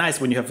kind of nice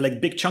when you have like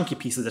big chunky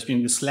pieces that you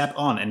can slap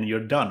on and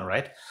you're done,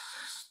 right?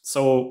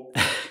 So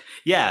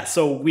yeah,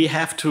 so we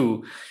have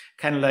to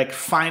kind of like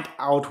find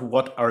out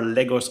what our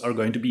Legos are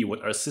going to be,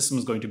 what our system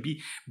is going to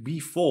be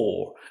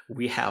before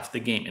we have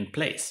the game in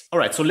place. All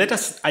right, so let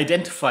us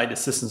identify the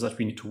systems that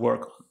we need to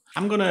work on.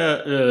 I'm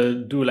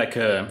gonna do like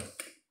a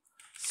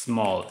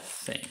small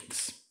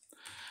things.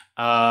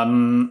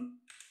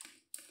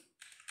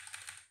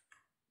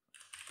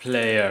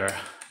 Player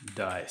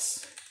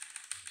dies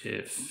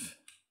if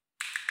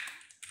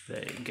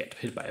they get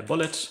hit by a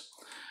bullet.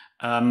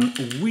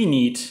 We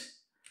need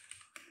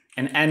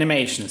an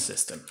animation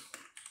system.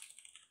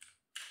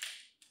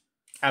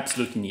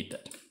 Absolutely need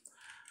that.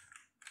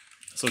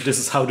 So this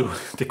is how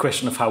the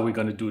question of how we're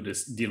going to do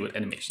this, deal with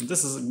animation.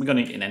 We're going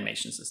to need an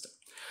animation system.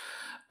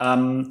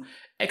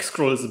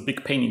 X-scroll is a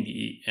big pain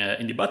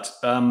in the butt.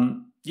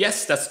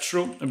 Yes, that's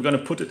true. I'm going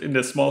to put it in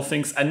the small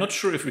things. I'm not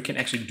sure if we can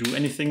actually do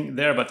anything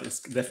there, but it's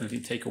definitely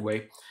take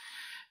away.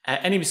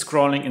 Enemy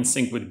scrolling in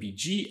sync with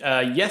BG.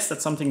 Yes,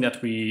 that's something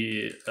that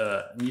we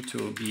need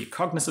to be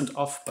cognizant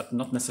of, but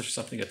not necessarily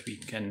something that we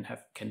can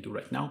do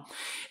right now.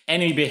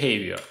 Enemy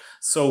behavior.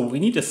 So we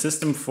need a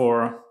system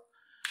for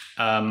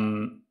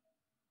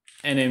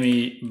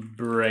enemy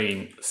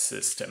brain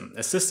system,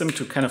 a system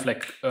to kind of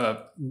like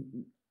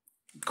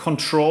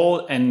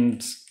control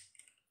and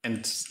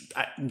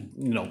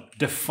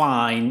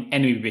define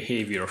enemy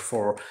behavior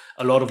for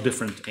a lot of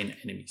different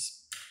enemies.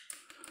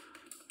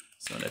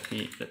 So let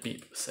me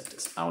set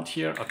this out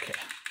here. Okay.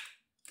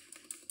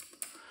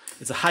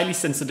 It's a highly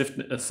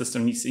sensitive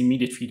system, needs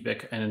immediate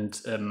feedback, and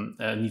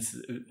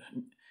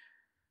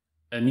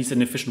needs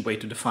an efficient way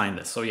to define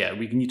this. So yeah,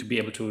 we need to be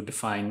able to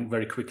define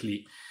very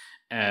quickly,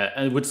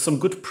 and with some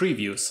good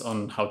previews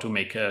on how to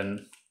make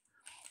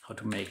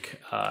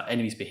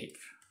enemies behave.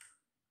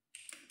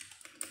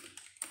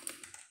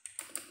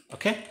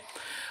 Okay.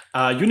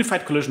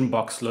 Unified collision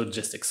box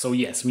logistics. So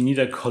yes, we need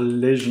a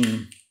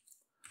collision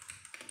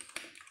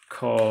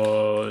box.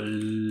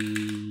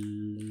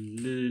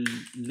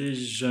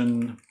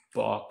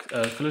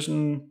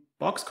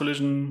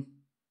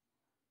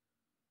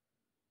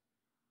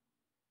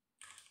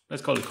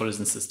 Let's call it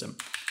collision system.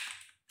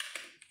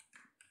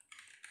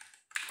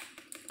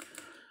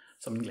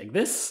 Something like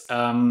this.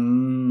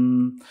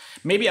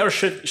 Maybe our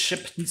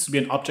ship needs to be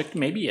an object.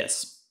 Maybe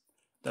yes.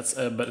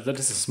 But that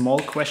is a small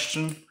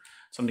question.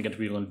 Something that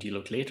we're going to deal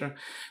with later.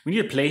 We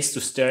need a place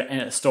to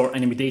store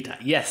enemy data.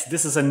 Yes,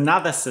 this is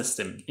another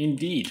system,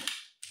 indeed.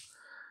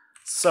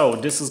 So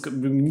this is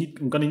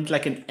I'm going to need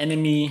like an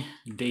enemy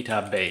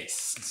database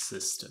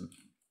system,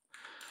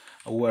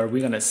 where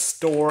we're going to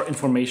store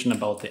information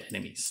about the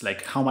enemies,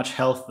 like how much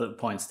health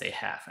points they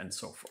have and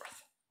so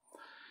forth.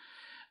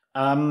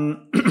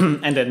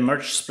 And then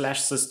merge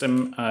splash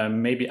system,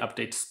 maybe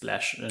update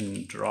splash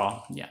and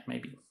draw. Yeah,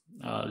 maybe.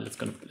 Let's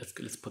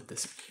put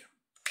this in here.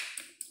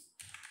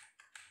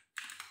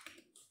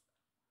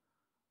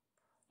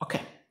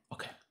 Okay.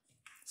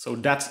 So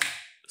that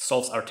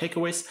solves our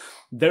takeaways.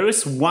 There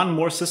is one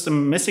more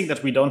system missing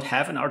that we don't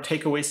have in our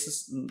takeaway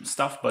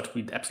stuff, but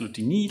we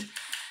absolutely need,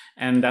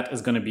 and that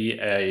is going to be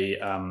a.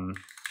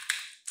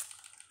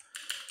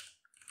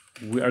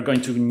 We are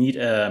going to need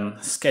a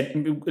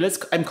schedule.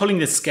 I'm calling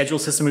this schedule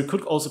system. We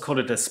could also call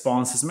it a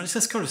spawn system. Let's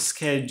just call it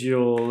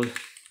schedule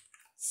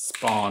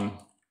spawn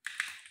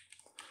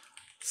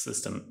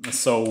system.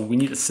 So we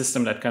need a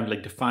system that kind of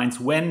like defines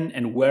when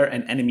and where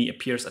an enemy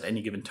appears at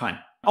any given time.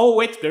 Oh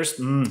wait, there's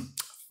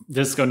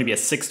going to be a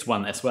sixth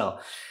one as well.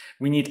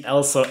 We need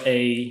also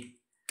a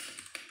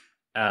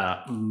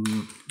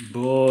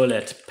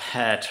bullet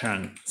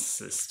pattern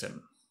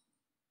system,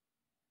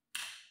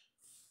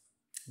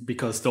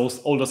 because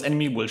all those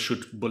enemy will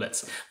shoot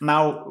bullets.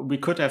 Now we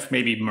could have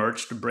maybe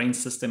merged the brain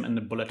system and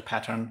the bullet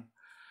pattern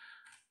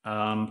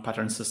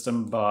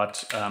system,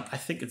 but I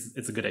think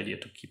it's a good idea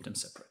to keep them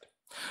separate.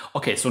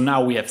 Okay, so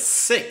now we have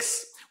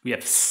six. We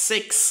have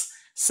six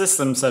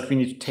systems that we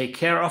need to take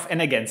care of.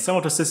 And again, some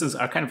of the systems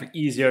are kind of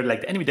easier,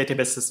 like the enemy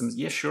database systems.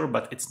 Yeah, sure,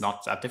 but it's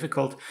not that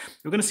difficult.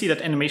 We're going to see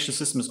that animation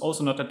system is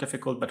also not that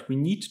difficult, but we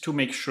need to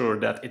make sure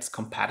that it's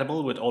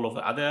compatible with all of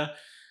the other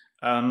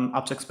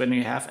objects when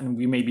we have, and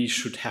we maybe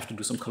should have to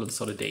do some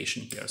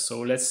consolidation here.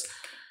 So let's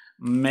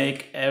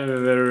make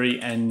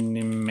every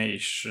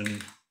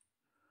animation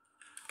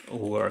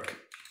work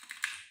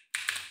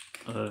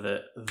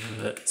the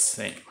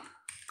same.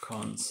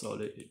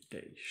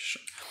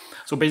 Consolidation.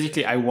 So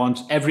basically I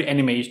want every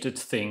animated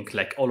thing,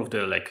 like all of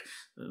the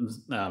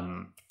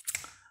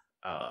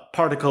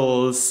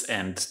particles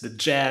and the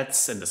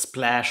jets and the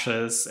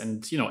splashes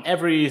and, you know,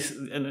 every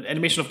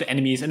animation of the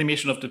enemies,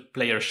 animation of the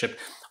player ship,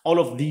 all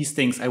of these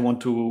things I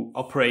want to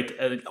operate,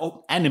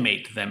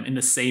 animate them in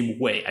the same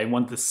way. I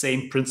want the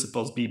same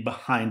principles be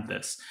behind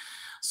this.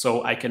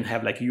 So I can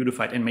have like a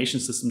unified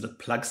animation system that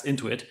plugs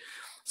into it.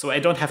 So I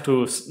don't have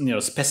to, you know,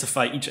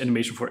 specify each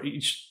animation for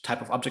each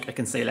type of object. I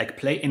can say like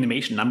play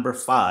animation number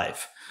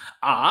 5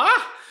 on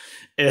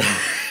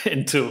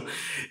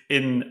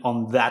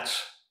that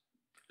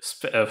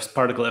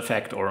particle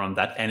effect or on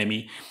that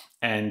enemy,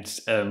 and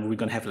we're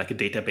gonna have like a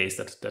database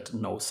that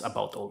knows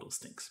about all those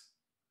things.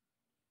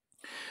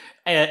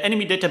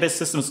 Enemy database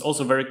system is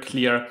also very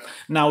clear.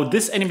 Now,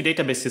 this enemy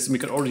database system, we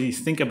can already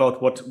think about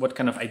what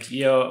kind of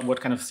idea, what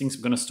kind of things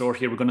we're going to store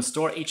here. We're going to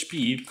store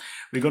HP,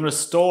 we're going to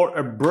store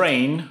a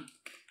brain,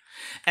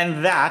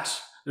 and that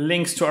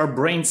links to our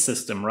brain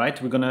system,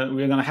 right? We're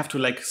gonna have to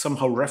like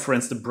somehow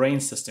reference the brain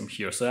system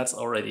here. So that's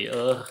already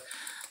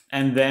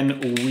and then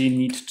we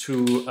need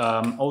to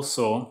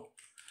also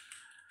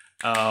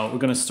we're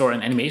going to store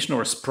an animation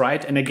or a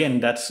sprite, and again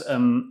that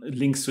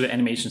links to the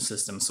animation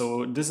system.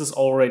 So this is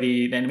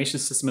already, the animation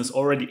system is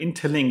already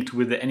interlinked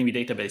with the enemy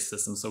database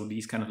system. So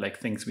these kind of like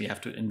things we have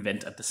to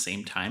invent at the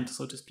same time,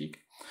 so to speak.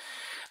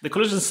 The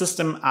collision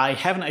system, I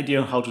have an idea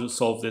on how to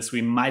solve this.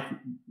 We might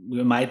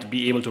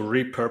be able to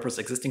repurpose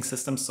existing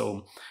systems,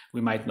 so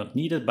we might not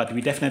need it, but we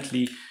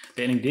definitely,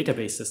 the enemy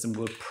database system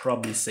will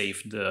probably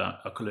save the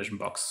collision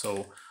box.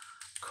 So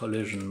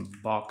collision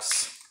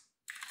box.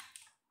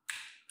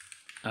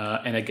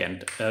 And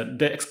again,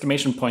 the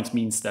exclamation points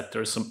means that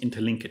there's some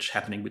interlinkage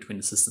happening between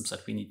the systems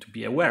that we need to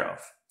be aware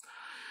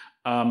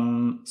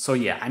of. So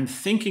yeah, I'm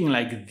thinking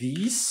like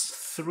these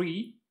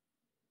three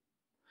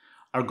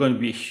are going to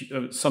be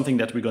something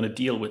that we're going to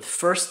deal with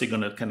first.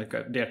 They're kind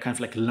of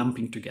like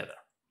lumping together.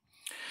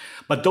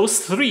 But those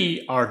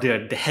three are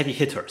the heavy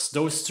hitters.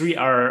 Those three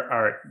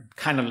are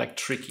kind of like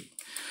tricky.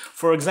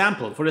 For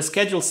example, for the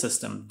schedule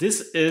system,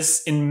 this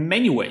is in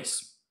many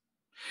ways,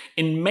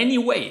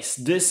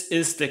 this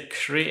is the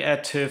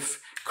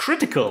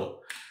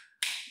critical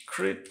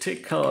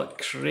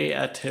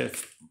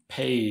creative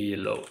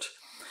payload.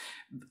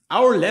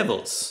 Our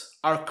levels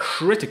are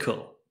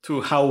critical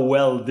to how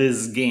well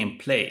this game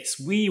plays.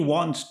 We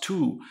want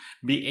to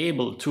be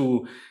able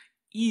to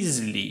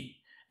easily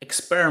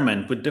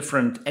experiment with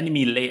different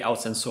enemy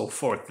layouts and so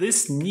forth.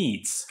 This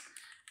needs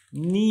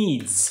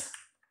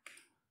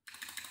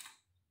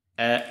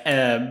a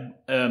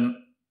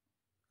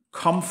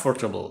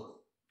comfortable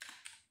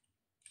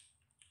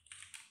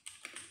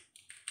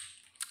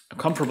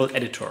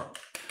editor.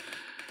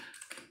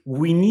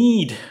 We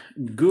need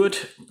good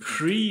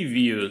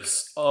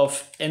previews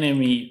of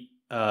enemy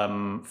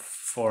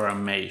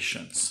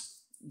formations.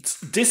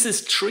 This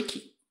is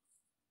tricky.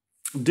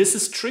 This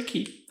is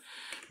tricky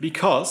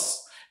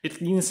because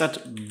it means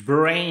that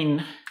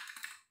brain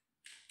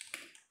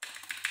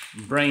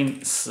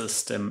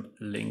system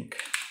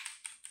link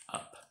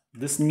up.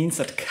 This means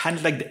that kind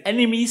of like the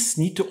enemies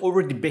need to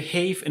already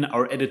behave in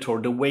our editor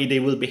the way they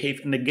will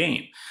behave in the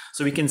game.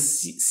 So we can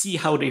see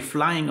how they're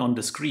flying on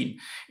the screen.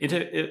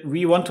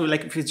 We want to,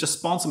 like, if we just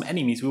spawn some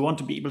enemies, we want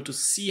to be able to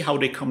see how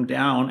they come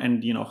down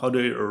and, you know, how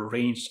they're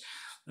arranged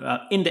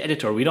in the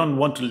editor. We don't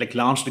want to like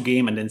launch the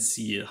game and then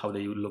see how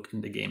they look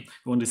in the game.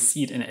 We want to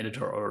see it in the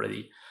editor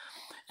already.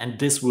 And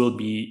this will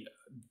be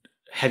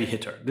heavy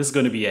hitter. This is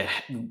going to be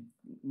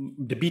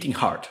the beating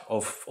heart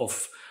of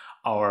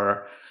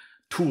our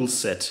tool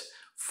set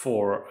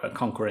for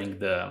conquering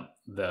the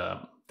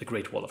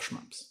Great Wall of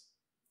Shmups.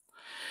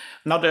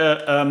 Now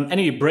the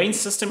enemy brain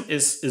system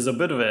is a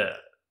bit of a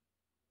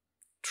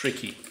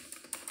tricky.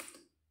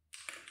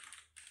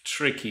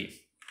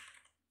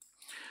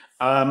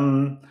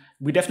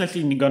 We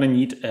definitely gonna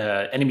need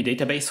enemy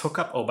database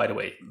hookup. Oh, by the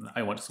way,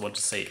 I want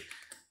to say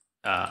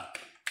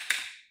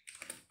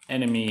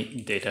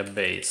enemy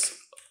database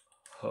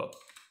hookup.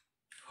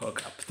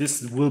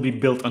 This will be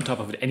built on top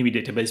of the enemy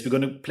database. We're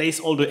going to place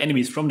all the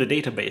enemies from the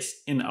database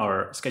in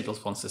our schedule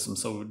spawn system.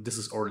 So this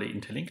is already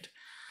interlinked.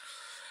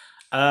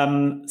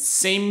 I'm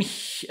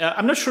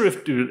not sure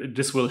if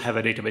this will have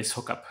a database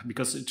hookup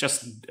because it's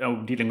just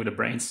dealing with the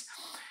brains.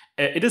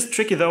 It is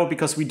tricky though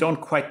because we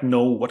don't quite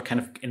know what kind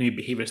of enemy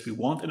behaviors we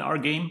want in our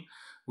game.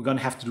 We're going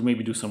to have to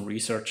maybe do some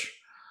research.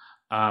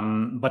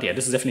 But yeah,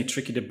 this is definitely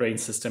tricky, the brain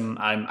system.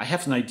 I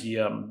have an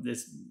idea.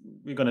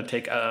 We're going to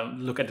take a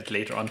look at it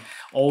later on.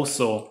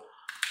 Also,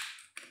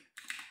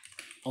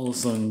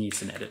 also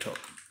needs an editor.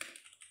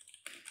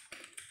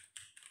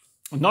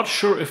 I'm not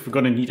sure if we're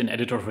going to need an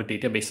editor for a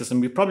database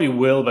system. We probably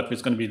will, but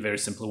it's going to be a very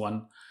simple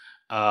one.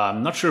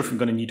 I'm not sure if we're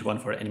going to need one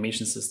for an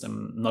animation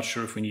system. Not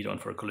sure if we need one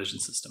for a collision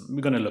system.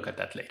 We're going to look at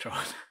that later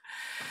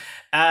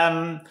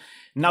on.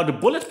 Now the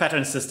bullet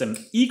pattern system,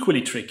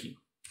 equally tricky.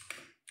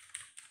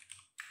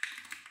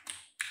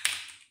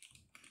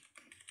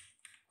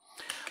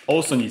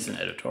 Also needs an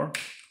editor.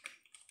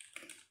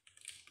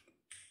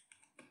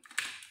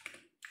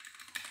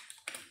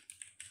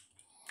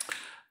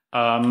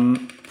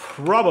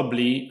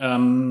 Probably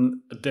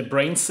the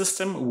brain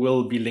system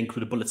will be linked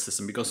with the bullet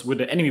system, because with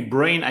the enemy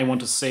brain, I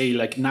want to say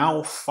like,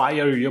 now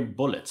fire your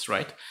bullets,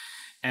 right?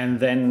 And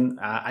then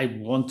I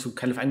want to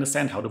kind of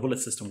understand how the bullet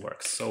system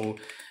works. So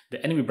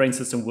the enemy brain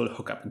system will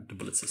hook up into the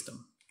bullet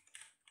system.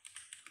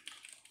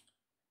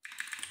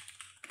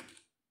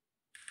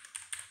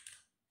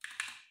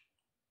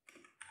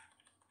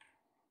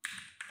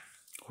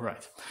 All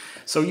right.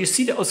 So you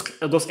see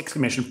those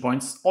exclamation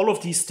points. All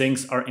of these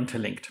things are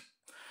interlinked.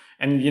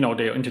 And you know,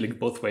 they are interlinked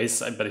both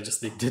ways,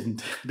 but they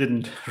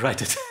didn't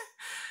write it.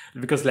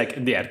 Because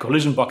like the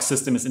collision box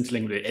system is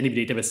interlinked with any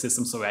database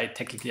system, so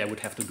technically I would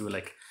have to do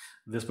like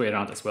this way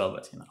around as well,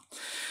 but you know.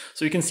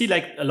 So you can see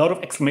like a lot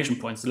of exclamation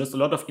points. There's a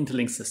lot of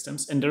interlinked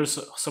systems, and there's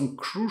some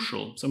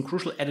crucial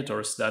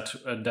editors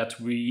that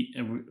we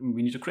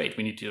need to create.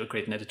 We need to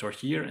create an editor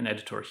here, an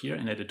editor here,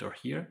 an editor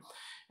here,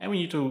 and we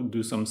need to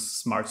do some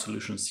smart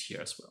solutions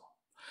here as well.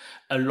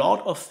 A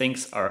lot of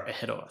things are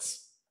ahead of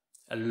us.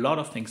 A lot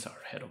of things are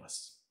ahead of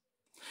us.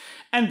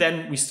 And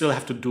then we still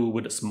have to do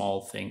with the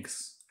small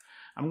things.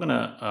 I'm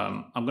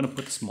gonna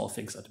put the small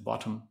things at the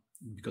bottom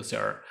because they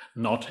are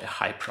not a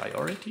high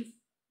priority.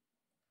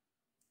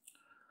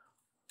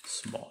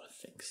 Small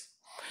things.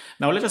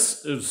 Now let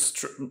us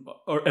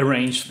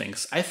arrange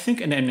things. I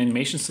think an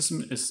animation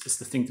system is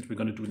the thing that we're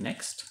going to do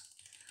next.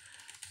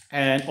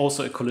 And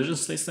also a collision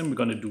system we're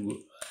going to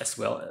do as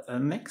well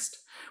next.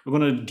 We're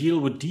going to deal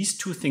with these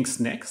two things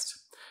next.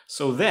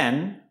 So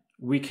then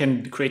we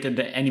can create an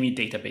enemy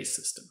database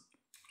system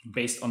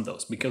based on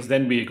those, because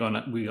then we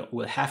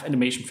will have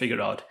animation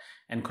figured out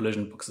and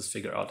collision boxes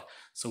figured out.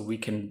 So we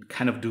can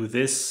kind of do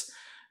this,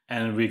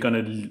 and we're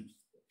going to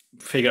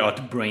figure out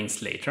the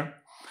brains later.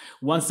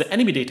 Once the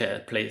enemy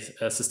data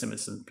system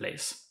is in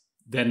place,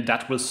 then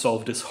that will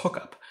solve this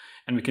hookup,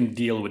 and we can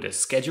deal with the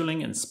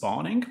scheduling and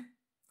spawning.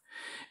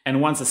 And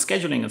once the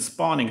scheduling and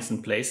spawning is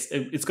in place,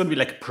 it's going to be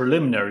like a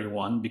preliminary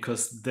one,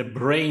 because the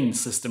brain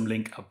system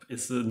link up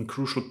is a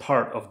crucial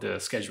part of the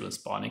schedule and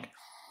spawning.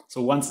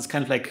 So once it's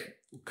kind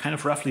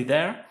of roughly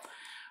there,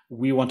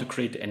 we want to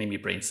create the enemy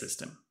brain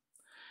system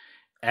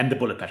and the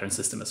bullet pattern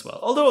system as well.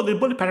 Although the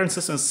bullet pattern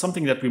system is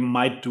something that we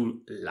might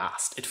do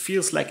last. It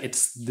feels like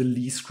it's the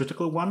least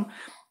critical one.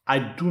 I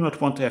do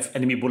not want to have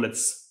enemy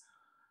bullets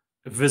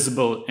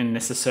visible and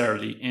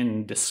necessarily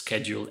in the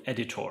schedule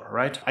editor,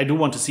 right? I do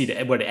want to see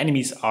where the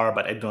enemies are,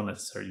 but I don't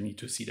necessarily need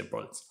to see the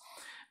bullets.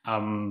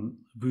 We're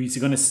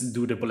going to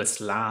do the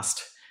bullets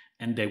last,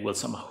 and they will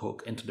somehow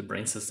hook into the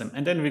brain system.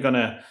 And then we're going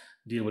to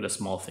deal with the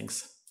small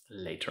things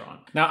later on.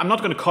 Now, I'm not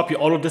going to copy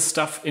all of this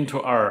stuff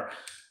into our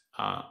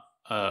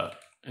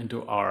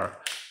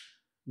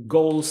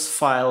goals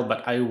file,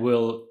 but I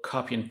will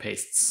copy and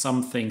paste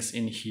some things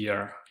in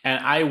here. And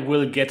I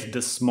will get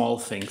the small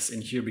things in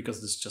here because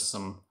there's just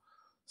some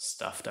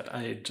stuff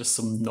just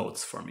some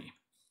notes for me.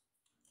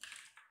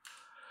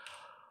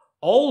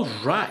 All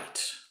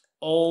right.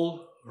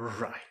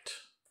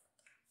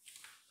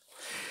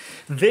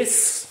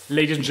 This,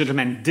 ladies and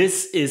gentlemen,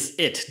 this is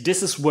it.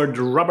 This is where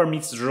the rubber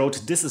meets the road.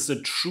 This is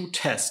a true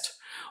test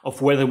of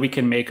whether we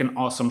can make an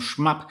awesome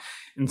shmup.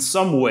 In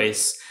some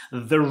ways,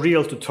 the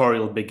real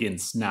tutorial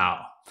begins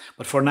now.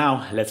 But for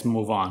now, let's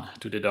move on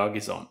to the Doggie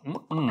Zone.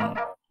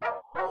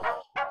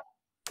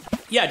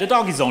 Yeah, the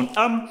Doggie Zone.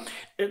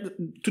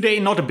 Today,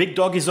 not a big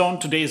Doggie Zone.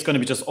 Today is going to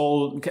be just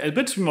all a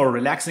bit more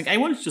relaxing. I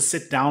wanted to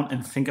sit down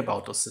and think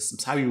about those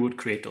systems, how you would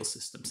create those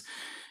systems.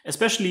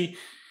 Especially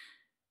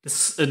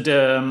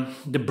the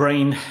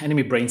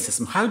enemy brain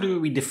system. How do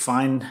we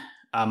define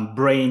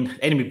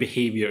enemy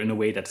behavior in a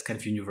way that's kind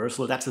of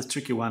universal? That's a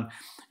tricky one.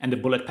 And the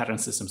bullet pattern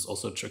system is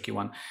also a tricky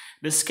one.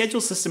 The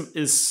schedule system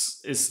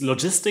is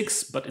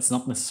logistics, but it's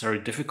not necessarily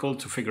difficult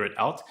to figure it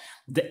out.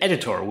 The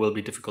editor will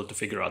be difficult to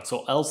figure out.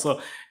 So also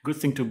good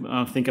thing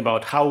to think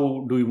about,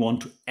 how do we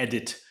want to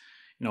edit?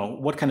 You know,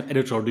 what kind of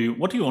editor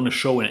what do you want to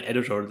show in an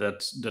editor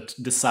that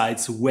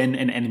decides when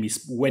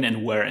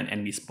and where an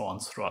enemy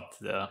spawns throughout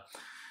the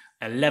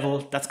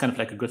level? That's kind of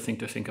like a good thing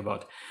to think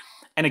about.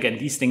 And again,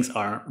 these things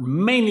are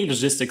mainly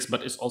logistics,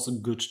 but it's also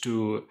good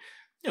to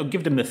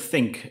give them the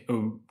think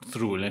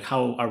through, like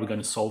how are we going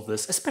to solve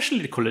this? Especially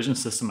the collision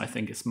system, I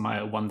think, is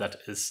my one that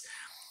is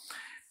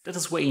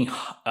weighing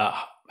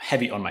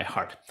heavy on my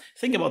heart.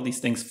 Think about these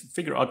things,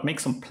 figure out, make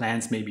some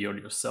plans maybe on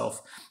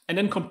yourself, and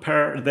then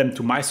compare them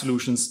to my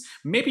solutions.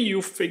 Maybe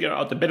you figure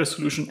out a better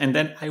solution, and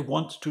then I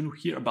want to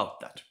hear about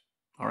that.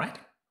 All right?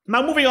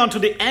 Now moving on to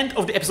the end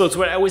of the episodes,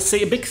 where I always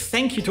say a big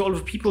thank you to all of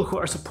the people who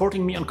are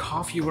supporting me on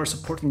Ko-fi, who are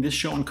supporting this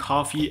show on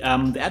Ko-fi.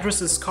 The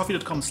address is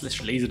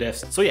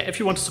ko-fi.com/laserdevs. So yeah, if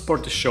you want to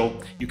support the show,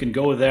 you can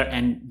go there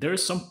and there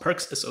is some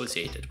perks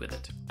associated with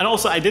it. And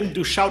also I didn't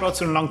do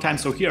shoutouts in a long time,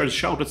 so here are the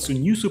shoutouts to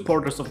new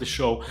supporters of the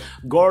show: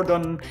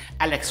 Gordon,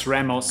 Alex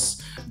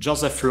Ramos,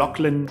 Joseph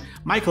Lachlan,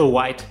 Michael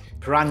White,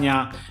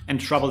 Piranha,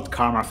 and Troubled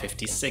Karma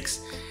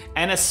 56.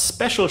 And a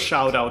special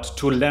shout out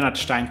to Leonard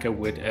Steinke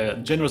with a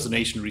generous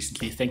donation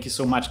recently. Thank you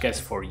so much,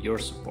 guys, for your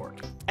support.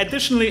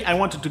 Additionally, I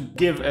wanted to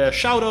give a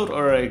shout out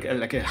or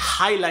like a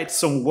highlight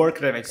some work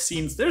that I've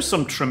seen. There's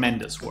some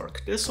tremendous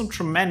work. There's some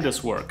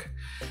tremendous work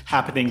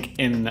happening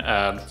in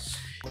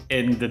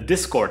the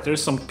Discord.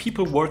 There's some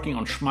people working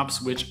on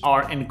shmups which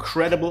are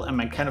incredible, and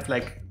I'm kind of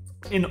like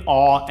in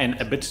awe and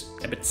a bit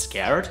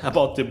scared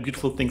about the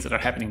beautiful things that are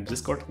happening in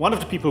Discord. One of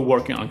the people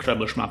working on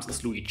incredible shmups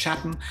is Louis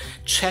Chapman.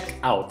 Check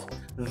out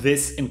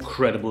this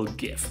incredible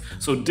GIF.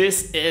 So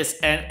this is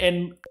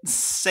an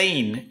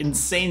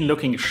insane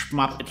looking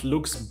shmup. It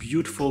looks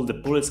beautiful. The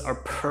bullets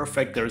are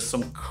perfect. There is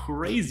some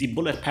crazy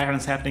bullet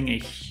patterns happening, a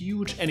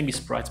huge enemy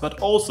sprites, but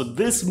also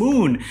this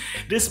moon.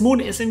 This moon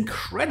is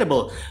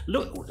incredible.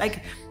 Look,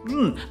 like,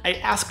 I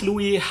asked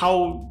Louis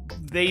how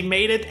they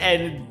made it,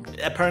 and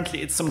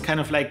apparently it's some kind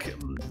of like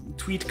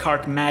tweet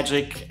card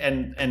magic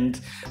and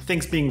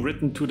things being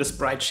written to the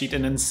sprite sheet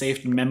and then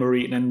saved in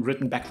memory and then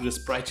written back to the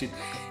sprite sheet.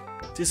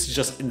 This is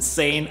just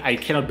insane. I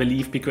cannot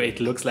believe Pico-8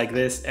 looks like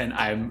this, and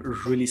I'm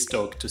really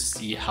stoked to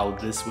see how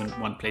this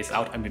one plays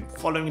out. I've been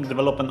following the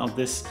development of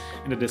this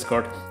in the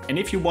Discord, and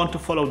if you want to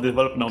follow the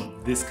development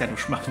of this kind of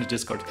shmup in the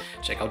Discord,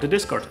 check out the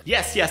Discord.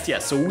 Yes.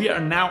 So we are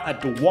now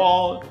at the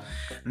wall.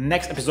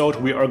 Next episode,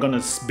 we are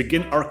gonna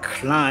begin our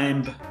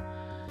climb.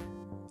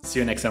 See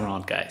you next time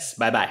around, guys.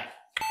 Bye-bye.